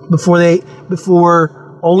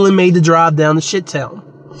before Olin made the drive down to Shittown.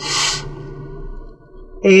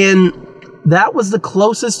 And that was the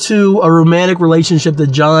closest to a romantic relationship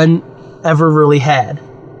that John ever really had.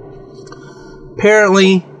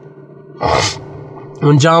 Apparently,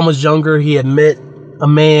 when John was younger, he had met a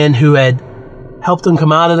man who had helped him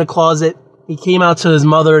come out of the closet. He came out to his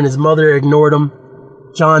mother, and his mother ignored him.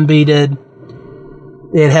 John B. did.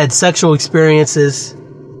 They had had sexual experiences,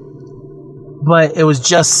 but it was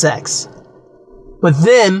just sex. But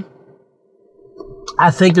then,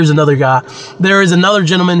 I think there's another guy. There is another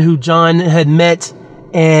gentleman who John had met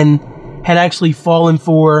and had actually fallen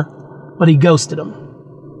for, but he ghosted him.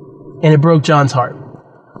 And it broke John's heart.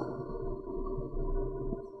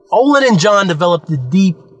 Olin and John developed a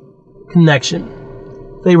deep connection.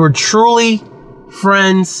 They were truly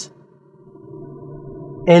friends,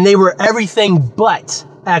 and they were everything but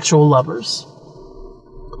actual lovers.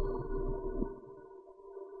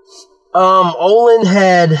 Olin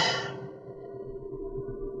had...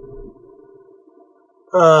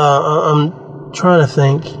 I'm trying to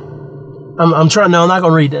think. I'm trying... No, I'm not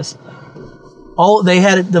going to read this. They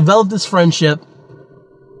had developed this friendship.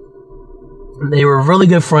 They were really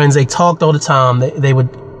good friends. They talked all the time.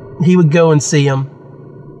 He would go and see him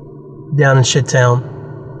down in Shittown.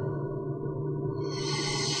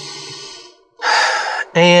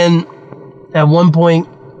 And at one point,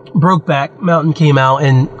 Brokeback Mountain came out,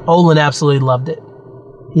 and Olin absolutely loved it.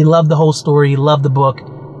 He loved the whole story. He loved the book.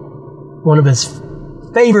 One of his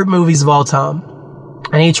favorite movies of all time.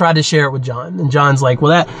 And he tried to share it with John. And John's like,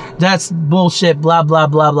 well, that's bullshit, blah, blah,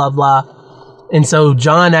 blah, blah, blah. And so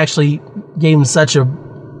John actually gave him such a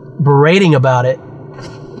berating about it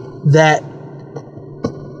that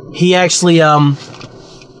he actually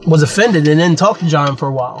was offended and didn't talk to John for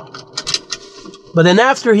a while. But then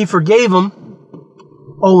after he forgave him,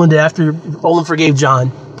 after Olin forgave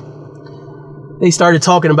John, they started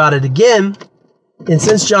talking about it again. And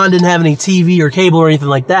since John didn't have any TV or cable or anything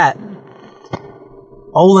like that,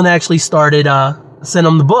 Olin actually started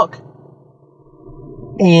sending him the book.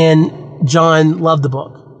 And John loved the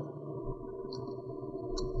book.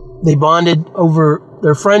 They bonded over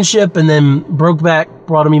their friendship, and then Brokeback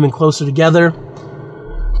brought them even closer together.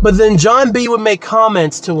 But then John B. would make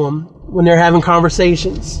comments to him when they're having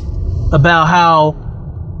conversations about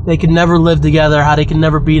how they could never live together, how they could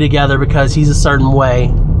never be together because he's a certain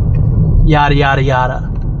way, yada, yada,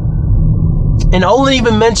 yada. And Olin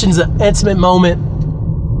even mentions an intimate moment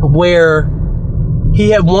where he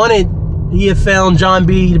had found John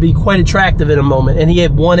B. to be quite attractive in a moment, and he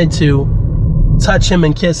had wanted to touch him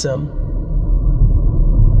and kiss him.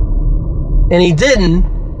 And he didn't,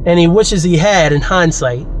 and he wishes he had in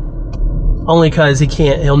hindsight, only because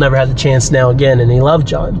he'll never have the chance now again, and he loved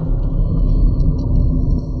John.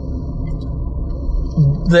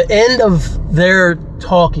 The end of their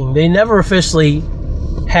talking, they never officially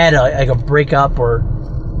had a breakup or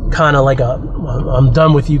kind of like a I'm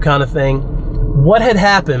done with you kind of thing. What had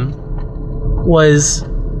happened was,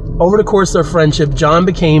 over the course of their friendship, John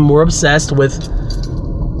became more obsessed with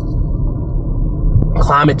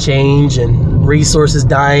climate change and resources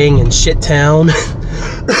dying and Shittown.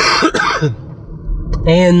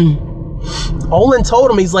 And Olin told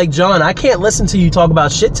him, he's like, John, I can't listen to you talk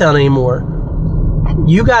about Shittown anymore.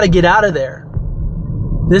 You got to get out of there.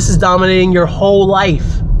 This is dominating your whole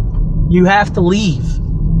life. You have to leave.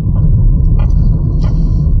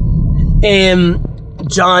 And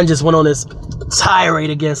John just went on this tirade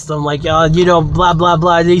against him, like, blah, blah,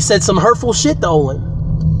 blah. He said some hurtful shit to Olin.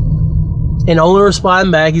 And Olin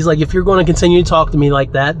responded back, he's like, if you're going to continue to talk to me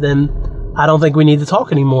like that, then I don't think we need to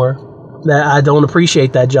talk anymore. That I don't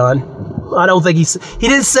appreciate that, John. I don't think he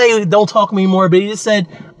didn't say don't talk to me more, but he just said,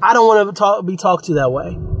 I don't want to be talked to that way.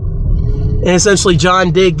 And essentially,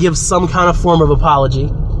 John did give some kind of form of apology.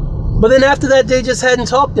 But then after that, they just hadn't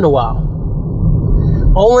talked in a while.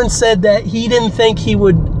 Olin said that he didn't think he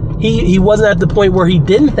wasn't at the point where he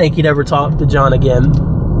didn't think he'd ever talk to John again.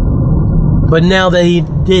 But now that he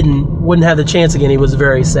wouldn't have the chance again, he was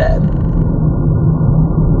very sad.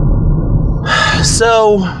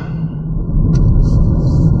 So,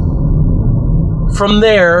 from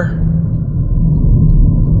there,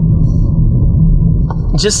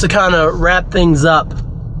 just to kind of wrap things up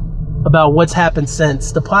about what's happened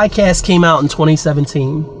since, the podcast came out in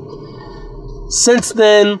 2017. Since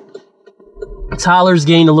then, Tyler's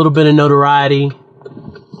gained a little bit of notoriety.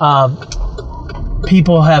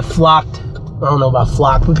 People have flocked. I don't know about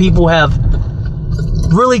flocked, but people have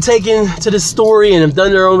really taken to this story and have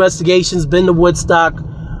done their own investigations, been to Woodstock,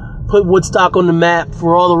 put Woodstock on the map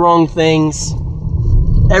for all the wrong things.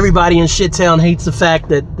 Everybody in Shittown hates the fact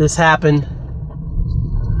that this happened.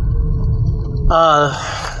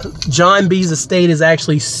 John B.'s estate is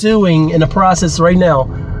actually suing, in the process right now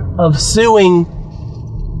of suing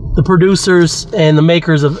the producers and the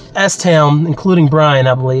makers of S-Town, including Brian,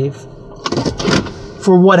 I believe,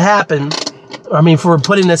 for what happened. I mean, for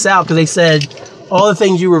putting this out, because they said all the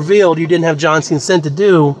things you revealed you didn't have John's consent to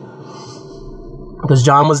do because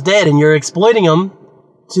John was dead, and you're exploiting him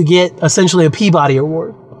to get essentially a Peabody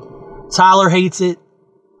Award. Tyler hates it.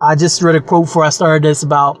 I just read a quote before I started this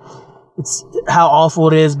about it's how awful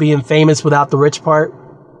it is being famous without the rich part.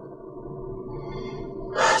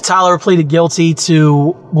 Tyler pleaded guilty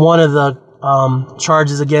to one of the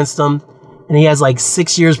charges against him, and he has like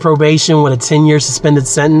 6 years probation with a 10-year suspended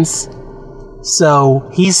sentence. So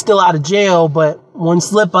he's still out of jail, but one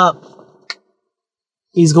slip up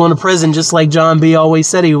He's going to prison just like John B. always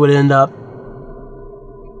said he would end up.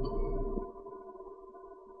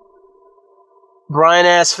 Brian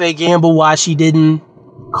asked Faye Gamble why she didn't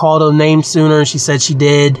call the name sooner, and she said she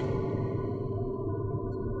did.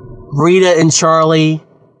 Rita and Charlie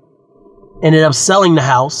ended up selling the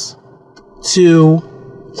house to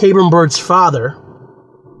Cameron Burt's father,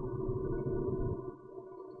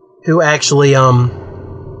 who actually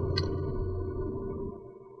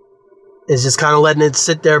is just kind of letting it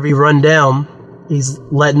sit there, be run down. He's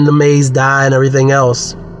letting the maze die and everything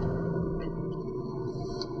else.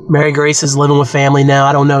 Mary Grace is living with family now.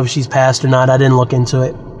 I don't know if she's passed or not. I didn't look into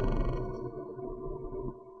it.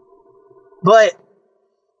 But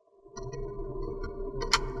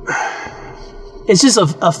it's just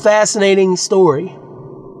a fascinating story.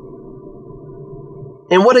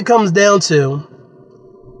 And what it comes down to,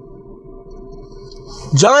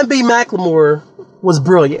 John B. McLemore was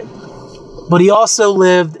brilliant, but he also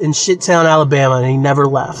lived in Shittown, Alabama, and he never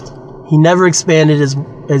left. He never expanded his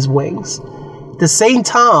wings. At the same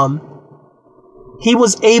time, he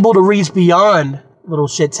was able to reach beyond little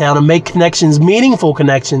Shittown and make connections, meaningful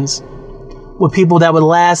connections, with people that would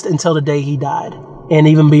last until the day he died, and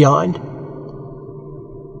even beyond.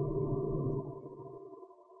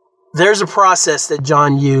 There's a process that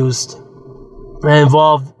John used that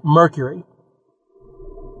involved mercury.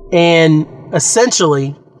 And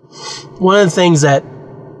essentially, one of the things that,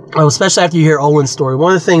 especially after you hear Olin's story,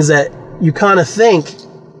 one of the things that you kind of think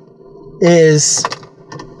is,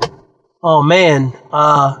 oh man,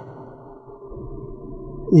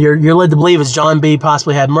 you're led to believe is John B.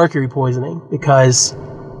 possibly had mercury poisoning, because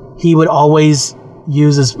he would always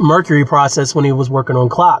use his mercury process when he was working on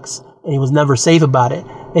clocks, and he was never safe about it.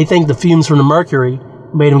 They think the fumes from the mercury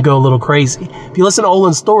made him go a little crazy. If you listen to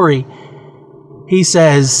Olin's story, he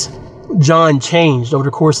says John changed over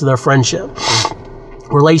the course of their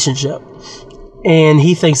relationship, and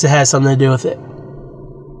he thinks it has something to do with it.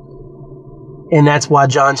 And that's why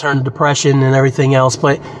John turned to depression and everything else.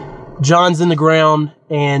 But John's in the ground,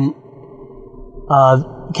 and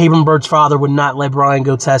Cameron Burt's father would not let Brian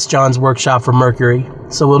go test John's workshop for mercury,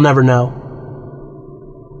 so we'll never know.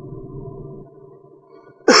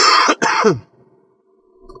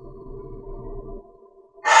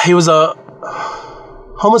 He was a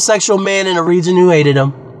homosexual man in a region who hated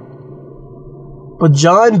him. But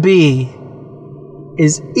John B.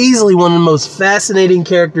 is easily one of the most fascinating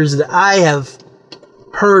characters that I have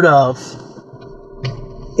heard of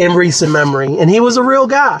in recent memory. And he was a real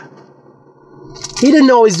guy. He didn't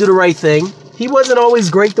always do the right thing. He wasn't always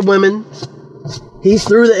great to women. He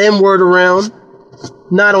threw the N-word around.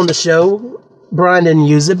 Not on the show. Brian didn't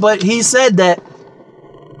use it. But he said that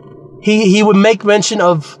he would make mention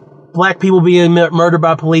of black people being murdered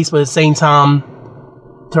by police, but at the same time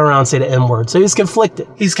turn around and say the N-word. So he's conflicted.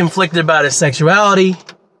 He's conflicted about his sexuality.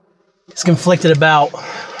 He's conflicted about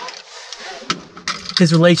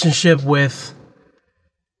his relationship with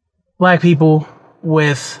black people.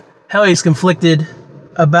 He's conflicted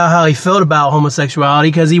about how he felt about homosexuality,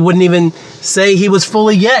 because he wouldn't even say he was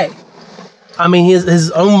fully gay. I mean, his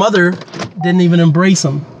own mother didn't even embrace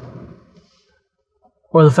him.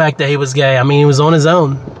 Or the fact that he was gay. I mean, he was on his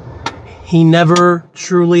own. He never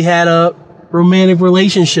truly had a romantic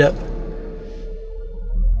relationship.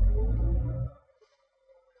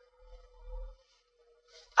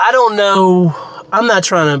 I don't know. I'm not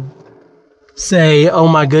trying to say, oh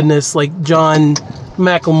my goodness, like John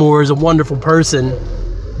McLemore is a wonderful person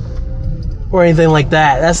or anything like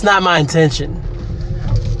that. That's not my intention.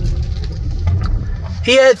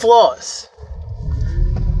 He had flaws.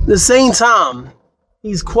 At the same time,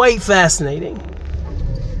 he's quite fascinating.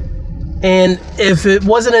 And if it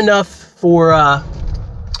wasn't enough for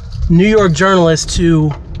New York journalists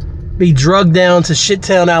to be drugged down to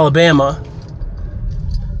Shittown, Alabama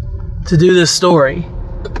to do this story,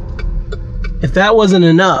 if that wasn't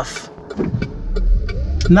enough,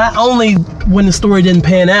 not only when the story didn't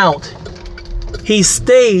pan out, he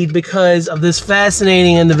stayed because of this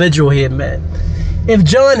fascinating individual he had met. If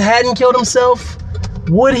John hadn't killed himself,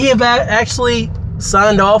 would he have actually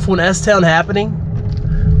signed off on S-Town happening?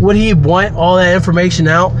 Would he want all that information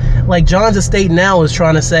out? Like, John's estate now is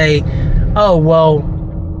trying to say, oh, well,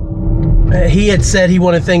 he had said he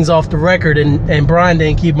wanted things off the record, and Brian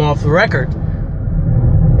didn't keep him off the record.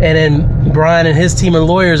 And then Brian and his team of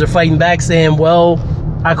lawyers are fighting back, saying, well,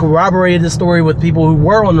 I corroborated the story with people who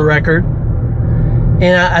were on the record.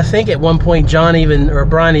 And I think at one point Brian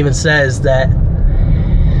even says that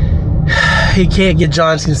he can't get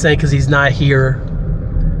John's consent because he's not here.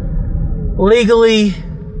 Legally,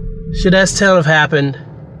 should S-Town have happened?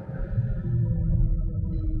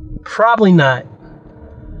 Probably not.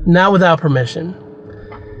 not without permission.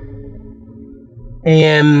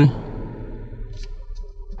 And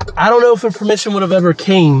I don't know if the permission would have ever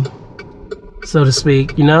came, so to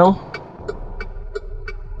speak, you know?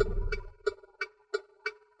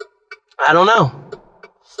 I don't know.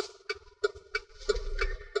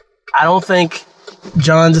 I don't think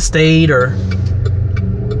John's estate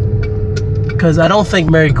because I don't think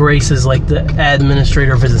Mary Grace is like the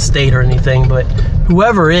administrator of his estate or anything, but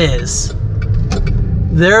whoever is,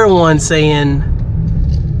 they're the one saying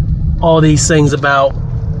all these things about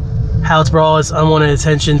how it's brought all this unwanted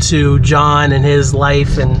attention to John and his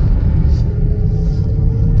life. And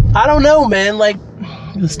I don't know, man. Like,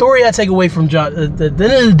 the story I take away from John, at the end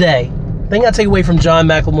of the day, the thing I take away from John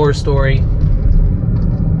McLemore's story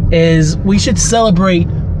is we should celebrate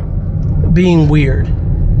being weird.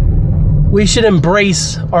 We should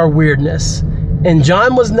embrace our weirdness. And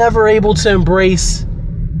John was never able to embrace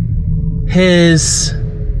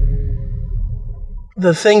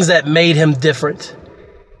the things that made him different.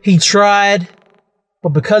 He tried, but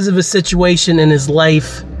because of his situation in his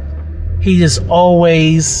life, he just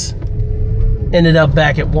always ended up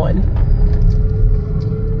back at one.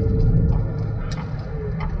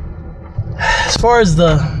 As far as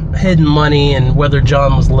the hidden money and whether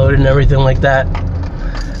John was loaded and everything like that,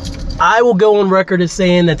 I will go on record as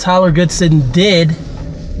saying that Tyler Goodson did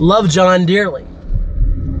love John dearly.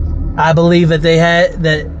 I believe that they had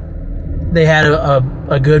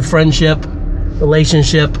a good friendship,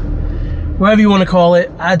 relationship, whatever you want to call it.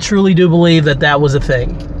 I truly do believe that was a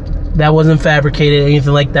thing. That wasn't fabricated,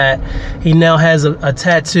 anything like that. He now has a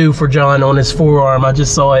tattoo for John on his forearm. I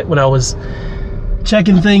just saw it when I was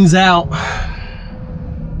checking things out.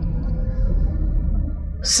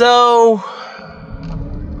 So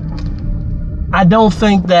I don't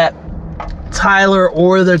think that Tyler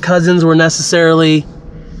or their cousins were necessarily,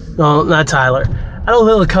 no, not Tyler. I don't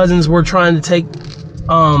think the cousins were trying to take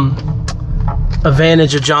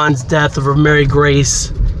advantage of John's death of Mary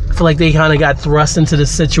Grace. I feel like they kind of got thrust into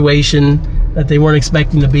this situation that they weren't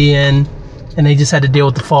expecting to be in, and they just had to deal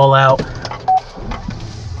with the fallout.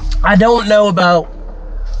 I don't know about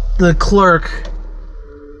the clerk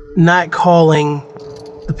not calling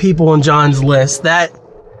the people on John's list. That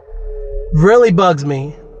really bugs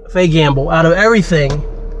me. Faye Gamble, out of everything,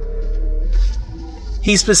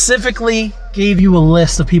 he specifically gave you a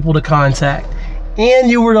list of people to contact, and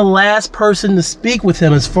you were the last person to speak with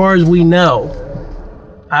him as far as we know,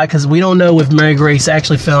 because we don't know if Mary Grace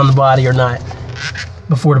actually found the body or not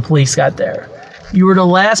before the police got there. You were the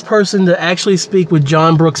last person to actually speak with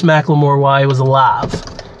John Brooks McLemore while he was alive,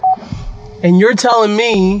 and you're telling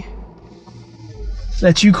me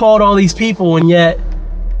that you called all these people, and yet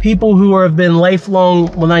people who have been lifelong,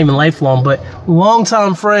 well, not even lifelong, but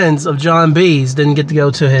longtime friends of John B.'s didn't get to go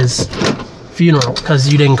to his funeral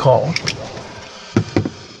because you didn't call.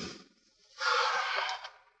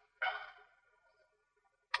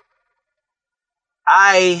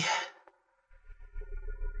 I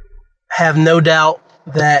have no doubt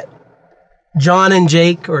that John and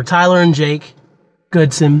Jake, or Tyler and Jake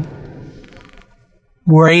Goodson,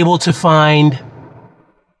 were able to find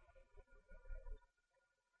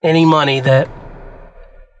any money that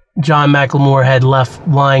John McLemore had left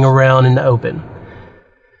lying around in the open.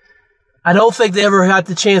 I don't think they ever got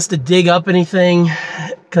the chance to dig up anything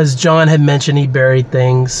because John had mentioned he buried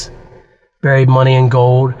things, buried money and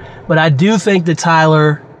gold. But I do think that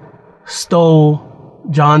Tyler stole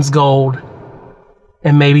John's gold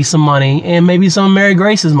and maybe some money and maybe some of Mary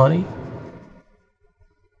Grace's money.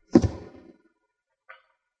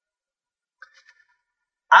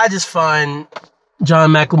 I just find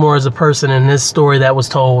John McLemore as a person and his story that was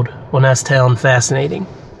told on S-Town fascinating.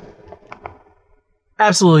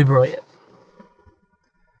 Absolutely brilliant.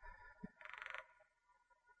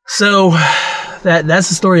 So that's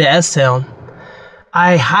the story of S-Town.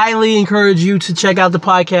 I highly encourage you to check out the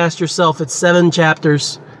podcast yourself. It's 7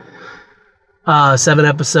 chapters, 7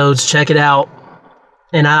 episodes. Check it out.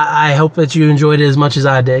 And I hope that you enjoyed it as much as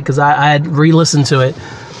I did, because I had re-listened to it.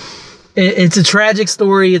 It's a tragic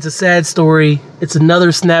story. It's a sad story. It's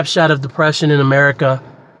another snapshot of depression in America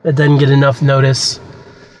that doesn't get enough notice.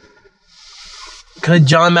 Could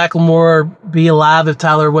John McLemore be alive if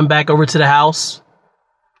Tyler went back over to the house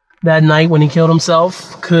that night when he killed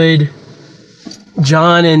himself? Could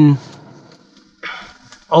John and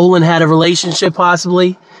Olin had a relationship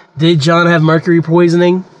possibly? Did John have mercury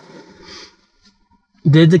poisoning?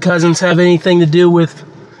 Did the cousins have anything to do with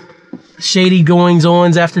shady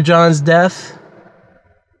goings-ons after John's death?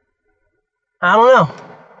 I don't know.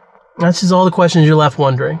 That's just all the questions you're left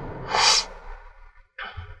wondering.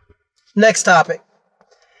 Next topic.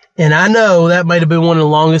 And I know that might have been one of the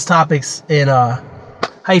longest topics in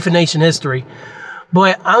hyphenation history,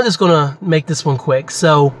 but I'm just going to make this one quick.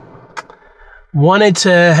 So, wanted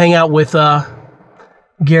to hang out with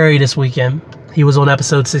Gary this weekend. He was on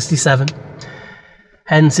episode 67.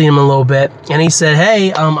 Hadn't seen him in a little bit. And he said,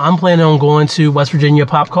 hey, I'm planning on going to West Virginia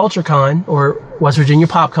Pop Culture Con, or West Virginia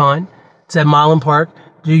PopCon. It's at Milan Park.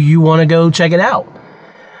 Do you want to go check it out?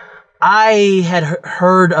 I had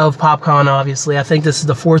heard of PopCon, obviously. I think this is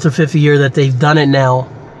the 4th or 5th year that they've done it now.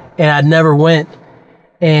 And I never went.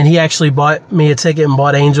 And he actually bought me a ticket and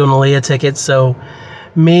bought Angel and Aaliyah tickets. So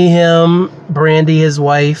me, him, Brandy, his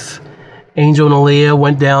wife, Angel and Aaliyah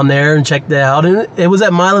went down there and checked it out. And it was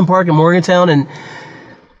at Milan Park in Morgantown. And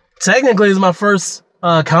technically, it was my first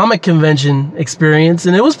comic convention experience.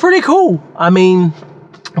 And it was pretty cool. I mean,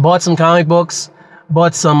 I bought some comic books,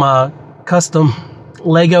 bought some custom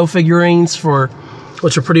Lego figurines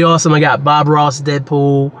which are pretty awesome. I got Bob Ross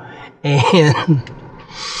Deadpool, and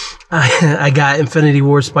I got Infinity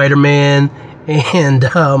War Spider-Man, and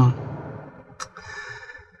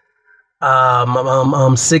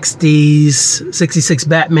 60s 66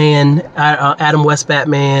 Batman, Adam West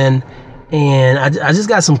Batman, and I just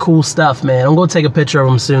got some cool stuff, man. I'm gonna take a picture of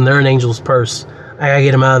them soon. They're in Angel's purse. I gotta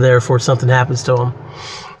get them out of there before something happens to them.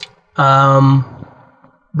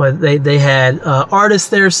 But they had artists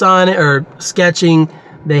there signing or sketching.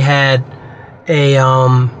 They had a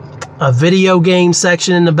video game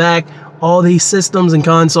section in the back. All these systems and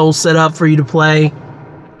consoles set up for you to play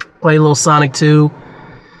a little Sonic 2.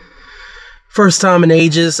 First time in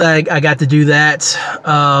ages I got to do that.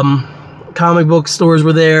 Comic book stores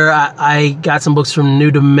were there. I got some books from New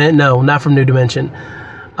Dimension. No, not from New Dimension.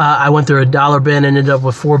 I went through a dollar bin, ended up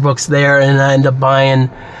with 4 books there, and I ended up buying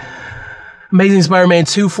Amazing Spider-Man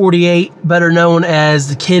 248, better known as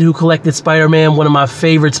The Kid Who Collected Spider-Man, one of my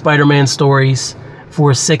favorite Spider-Man stories,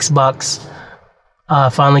 for $6.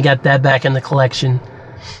 Finally got that back in the collection.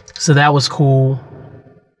 So that was cool.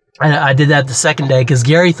 I did that the second day because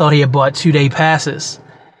Gary thought he had bought 2-day passes.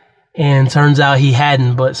 And turns out he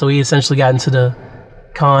hadn't, but so he essentially got into the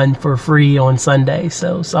con for free on Sunday.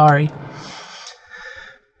 So sorry.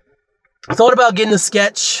 I thought about getting a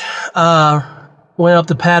sketch. Went up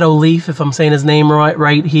to Pat O'Leaf, if I'm saying his name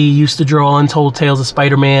right. He used to draw Untold Tales of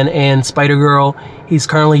Spider-Man and Spider-Girl. He's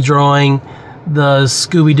currently drawing the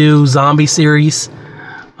Scooby-Doo zombie series.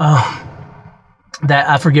 That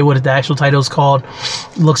I forget what the actual title is called.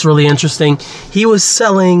 Looks really interesting. He was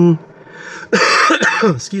selling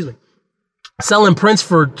excuse me, selling prints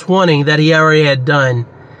for $20 that he already had done,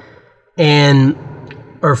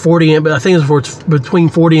 or 40, but I think it was for between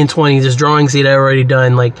 40 and 20, just drawings he'd already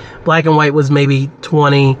done. Like black and white was maybe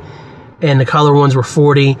 20, and the color ones were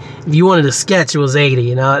 40. If you wanted a sketch, it was 80.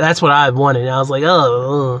 You know, that's what I wanted. And I was like,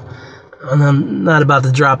 I'm not about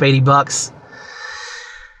to drop $80.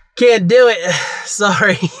 Can't do it.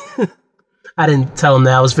 Sorry. I didn't tell him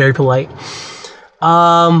that. I was very polite.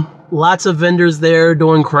 Lots of vendors there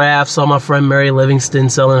doing crafts. Saw my friend Mary Livingston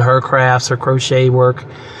selling her crafts, her crochet work.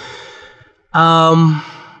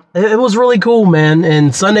 It was really cool, man.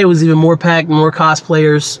 And Sunday was even more packed, more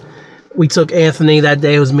cosplayers. We took Anthony that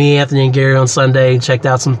day. It was me, Anthony, and Gary on Sunday. Checked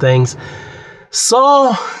out some things.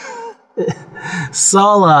 Saw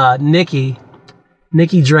Nikki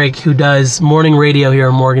Drake, who does morning radio here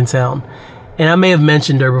in Morgantown. And I may have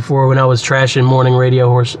mentioned her before when I was trashing morning radio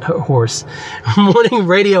morning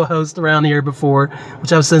radio host around here before,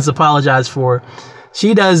 which I've since apologized for.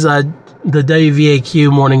 She does the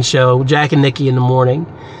WVAQ morning show, Jack and Nikki in the morning.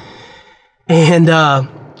 And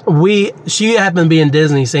she happened to be in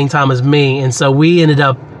Disney same time as me, and so we ended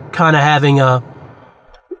up kind of having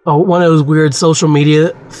one of those weird social media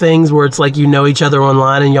things where it's like you know each other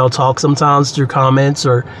online and y'all talk sometimes through comments,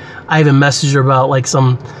 or I even messaged her about like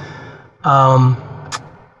some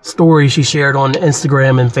story she shared on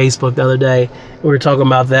Instagram and Facebook the other day. We were talking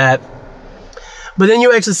about that. But then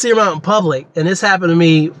you actually see her out in public, and this happened to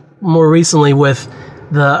me more recently with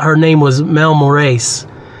her name was Mel Moraes,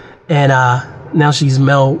 and now she's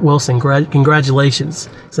Mel Wilson. Congratulations.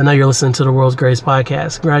 So I know you're listening to the World's Greatest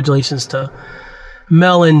Podcast. Congratulations to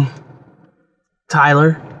Mel and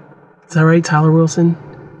Tyler. Is that right? Tyler Wilson?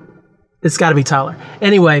 It's got to be Tyler.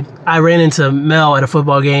 Anyway, I ran into Mel at a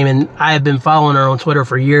football game, and I had been following her on Twitter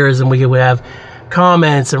for years, and we would have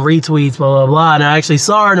comments and retweets, blah, blah, blah. And I actually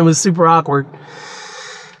saw her, and it was super awkward.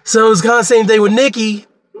 So it was kind of the same thing with Nikki,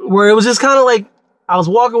 where it was just kind of like I was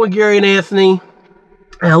walking with Gary and Anthony,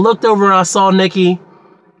 and I looked over and I saw Nikki,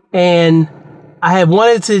 and I had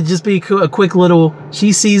wanted to just be a quick little,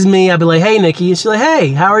 she sees me, I'd be like, hey, Nikki. And she's like,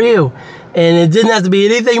 hey, how are you? And it didn't have to be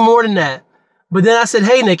anything more than that. But then I said,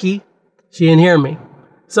 hey, Nikki. She didn't hear me.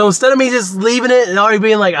 So instead of me just leaving it and already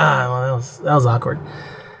being like, well, that was awkward.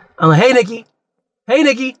 I'm like, hey, Nikki. Hey,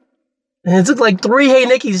 Nikki. And it took like 3 hey,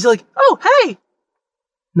 Nikki's. She's like, oh, hey.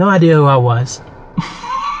 No idea who I was.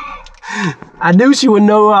 I knew she wouldn't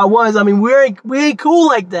know who I was. I mean, we ain't cool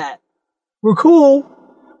like that. We're cool,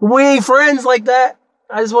 but we ain't friends like that.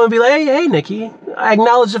 I just want to be like, hey, Nikki. I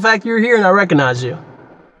acknowledge the fact you're here and I recognize you.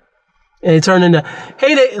 And it turned into,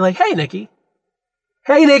 hey, Nikki.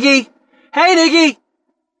 Hey, Nikki. Hey, Nikki.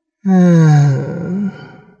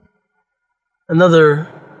 Another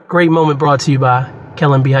great moment brought to you by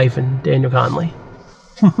Kellen B. Daniel Conley.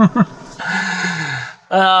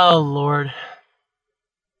 Oh, Lord.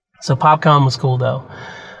 So PopCon was cool, though.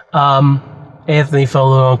 Anthony felt a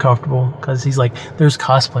little uncomfortable because he's like, there's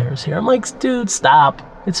cosplayers here. I'm like, dude, stop.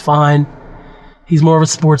 It's fine. He's more of a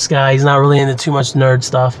sports guy. He's not really into too much nerd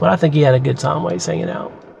stuff, but I think he had a good time while he's hanging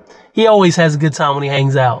out. He always has a good time when he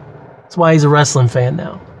hangs out. That's why he's a wrestling fan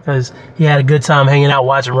now, because he had a good time hanging out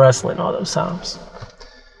watching wrestling all those times.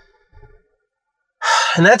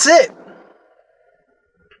 And that's it.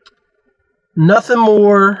 Nothing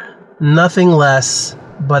more, nothing less,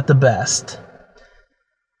 but the best.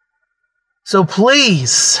 So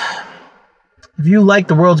please, if you like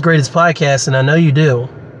the world's greatest podcast, and I know you do,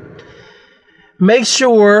 make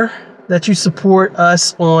sure that you support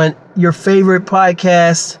us on your favorite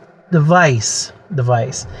podcast device,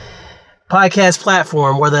 podcast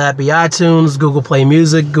platform, whether that be iTunes, Google Play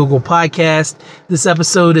Music, Google Podcast. This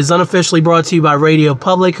episode is unofficially brought to you by Radio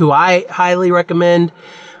Public, who I highly recommend.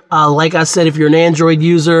 Like I said, if you're an Android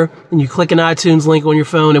user and you click an iTunes link on your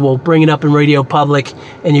phone, it will bring it up in Radio Public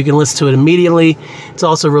and you can listen to it immediately. It's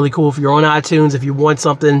also really cool if you're on iTunes, if you want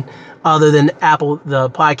something other than Apple, the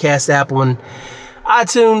podcast app on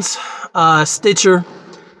iTunes, Stitcher,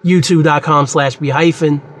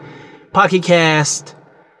 youtube.com/b-, Pocket Cast,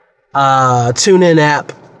 TuneIn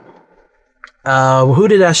app. Who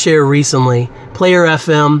did I share recently? Player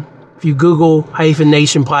FM. If you Google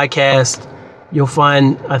 -Nation podcast, you'll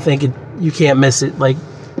find, I think you can't miss it. Like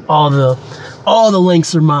all the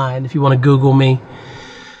links are mine if you want to Google me.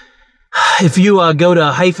 If you go to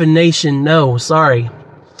 -Nation,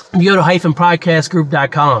 if you go to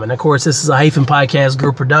 -podcastgroup.com, and of course this is a Podcast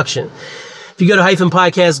Group production. If you go to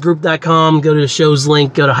 -podcastgroup.com, go to the show's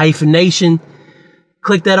link, go to -Nation,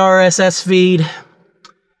 click that RSS feed,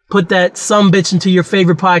 put that sumbitch into your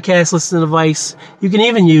favorite podcast listening device. You can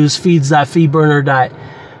even use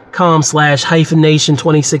feeds.feedburner.com/-Nation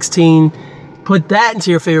 2016. Put that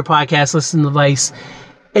into your favorite podcast listening device,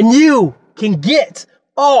 and you can get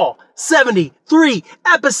all 73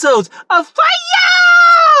 episodes of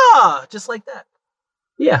Fire! Just like that.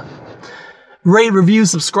 Yeah. Rate, review,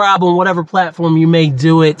 subscribe on whatever platform you may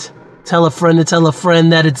do it. Tell a friend to tell a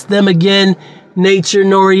friend that it's them again. Nature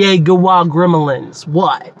Noriega Wild Gremlins.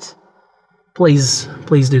 What? Please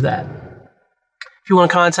do that. If you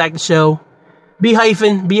want to contact the show,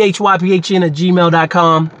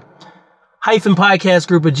 bhyphen@gmail.com,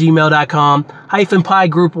 -podcastgroup@gmail.com, -pie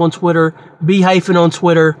group on Twitter, b- on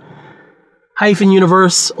Twitter,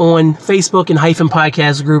 -universe on Facebook, and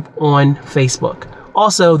 -podcast group on Facebook.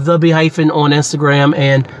 Also, the b- on Instagram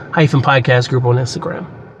and -podcast group on Instagram.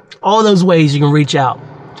 All those ways you can reach out.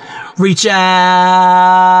 Reach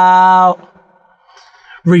out.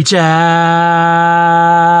 Reach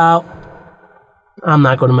out. I'm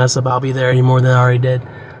not going to mess up. I'll be there any more than I already did.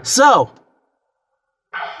 So,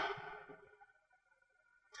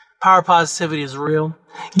 power positivity is real.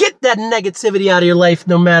 Get that negativity out of your life,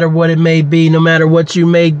 no matter what it may be, no matter what you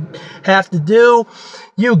may have to do.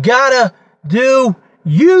 You gotta do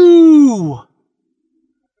you.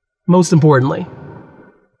 Most importantly.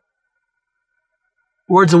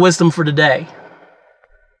 Words of wisdom for today.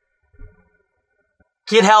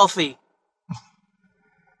 Get healthy.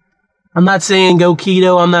 I'm not saying go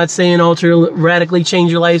keto. I'm not saying radically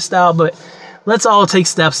change your lifestyle, but let's all take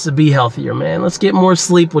steps to be healthier, man. Let's get more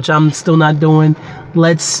sleep, which I'm still not doing.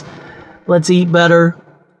 Let's eat better.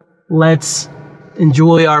 Let's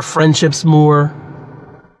enjoy our friendships more,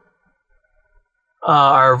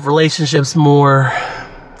 our relationships more.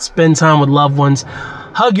 Spend time with loved ones.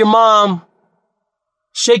 Hug your mom.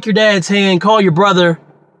 Shake your dad's hand. Call your brother.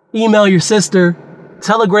 Email your sister.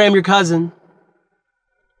 Telegram your cousin.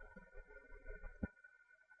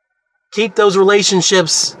 Keep those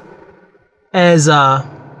relationships as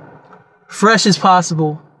fresh as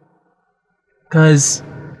possible, because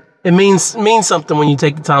it means something when you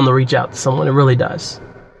take the time to reach out to someone. It really does.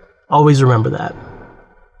 Always remember that.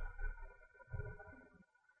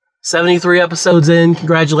 73 episodes in.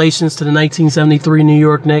 Congratulations to the 1973 New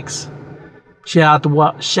York Knicks. Shout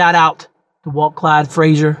out to Walt Clyde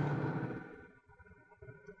Frazier.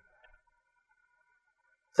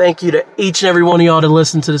 Thank you to each and every one of y'all to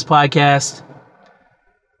listen to this podcast.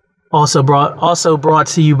 Also brought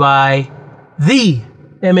to you by the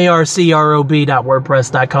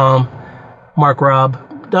marcrob.wordpress.com. Mark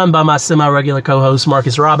Rob, done by my semi-regular co-host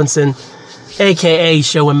Marcus Robinson, aka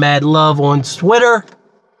Showing Mad Love on Twitter.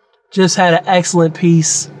 Just had an excellent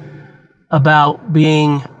piece about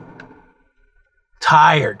being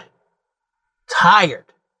tired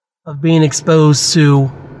of being exposed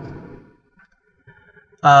to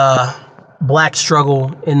black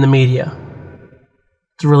struggle in the media.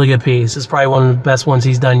 It's a really good piece. It's probably one of the best ones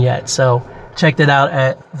he's done yet. So check that out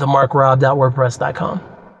at themarkrob.wordpress.com.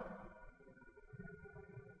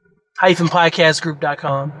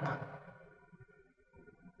 -podcastgroup.com.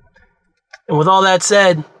 And with all that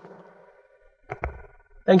said,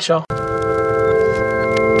 thanks, y'all.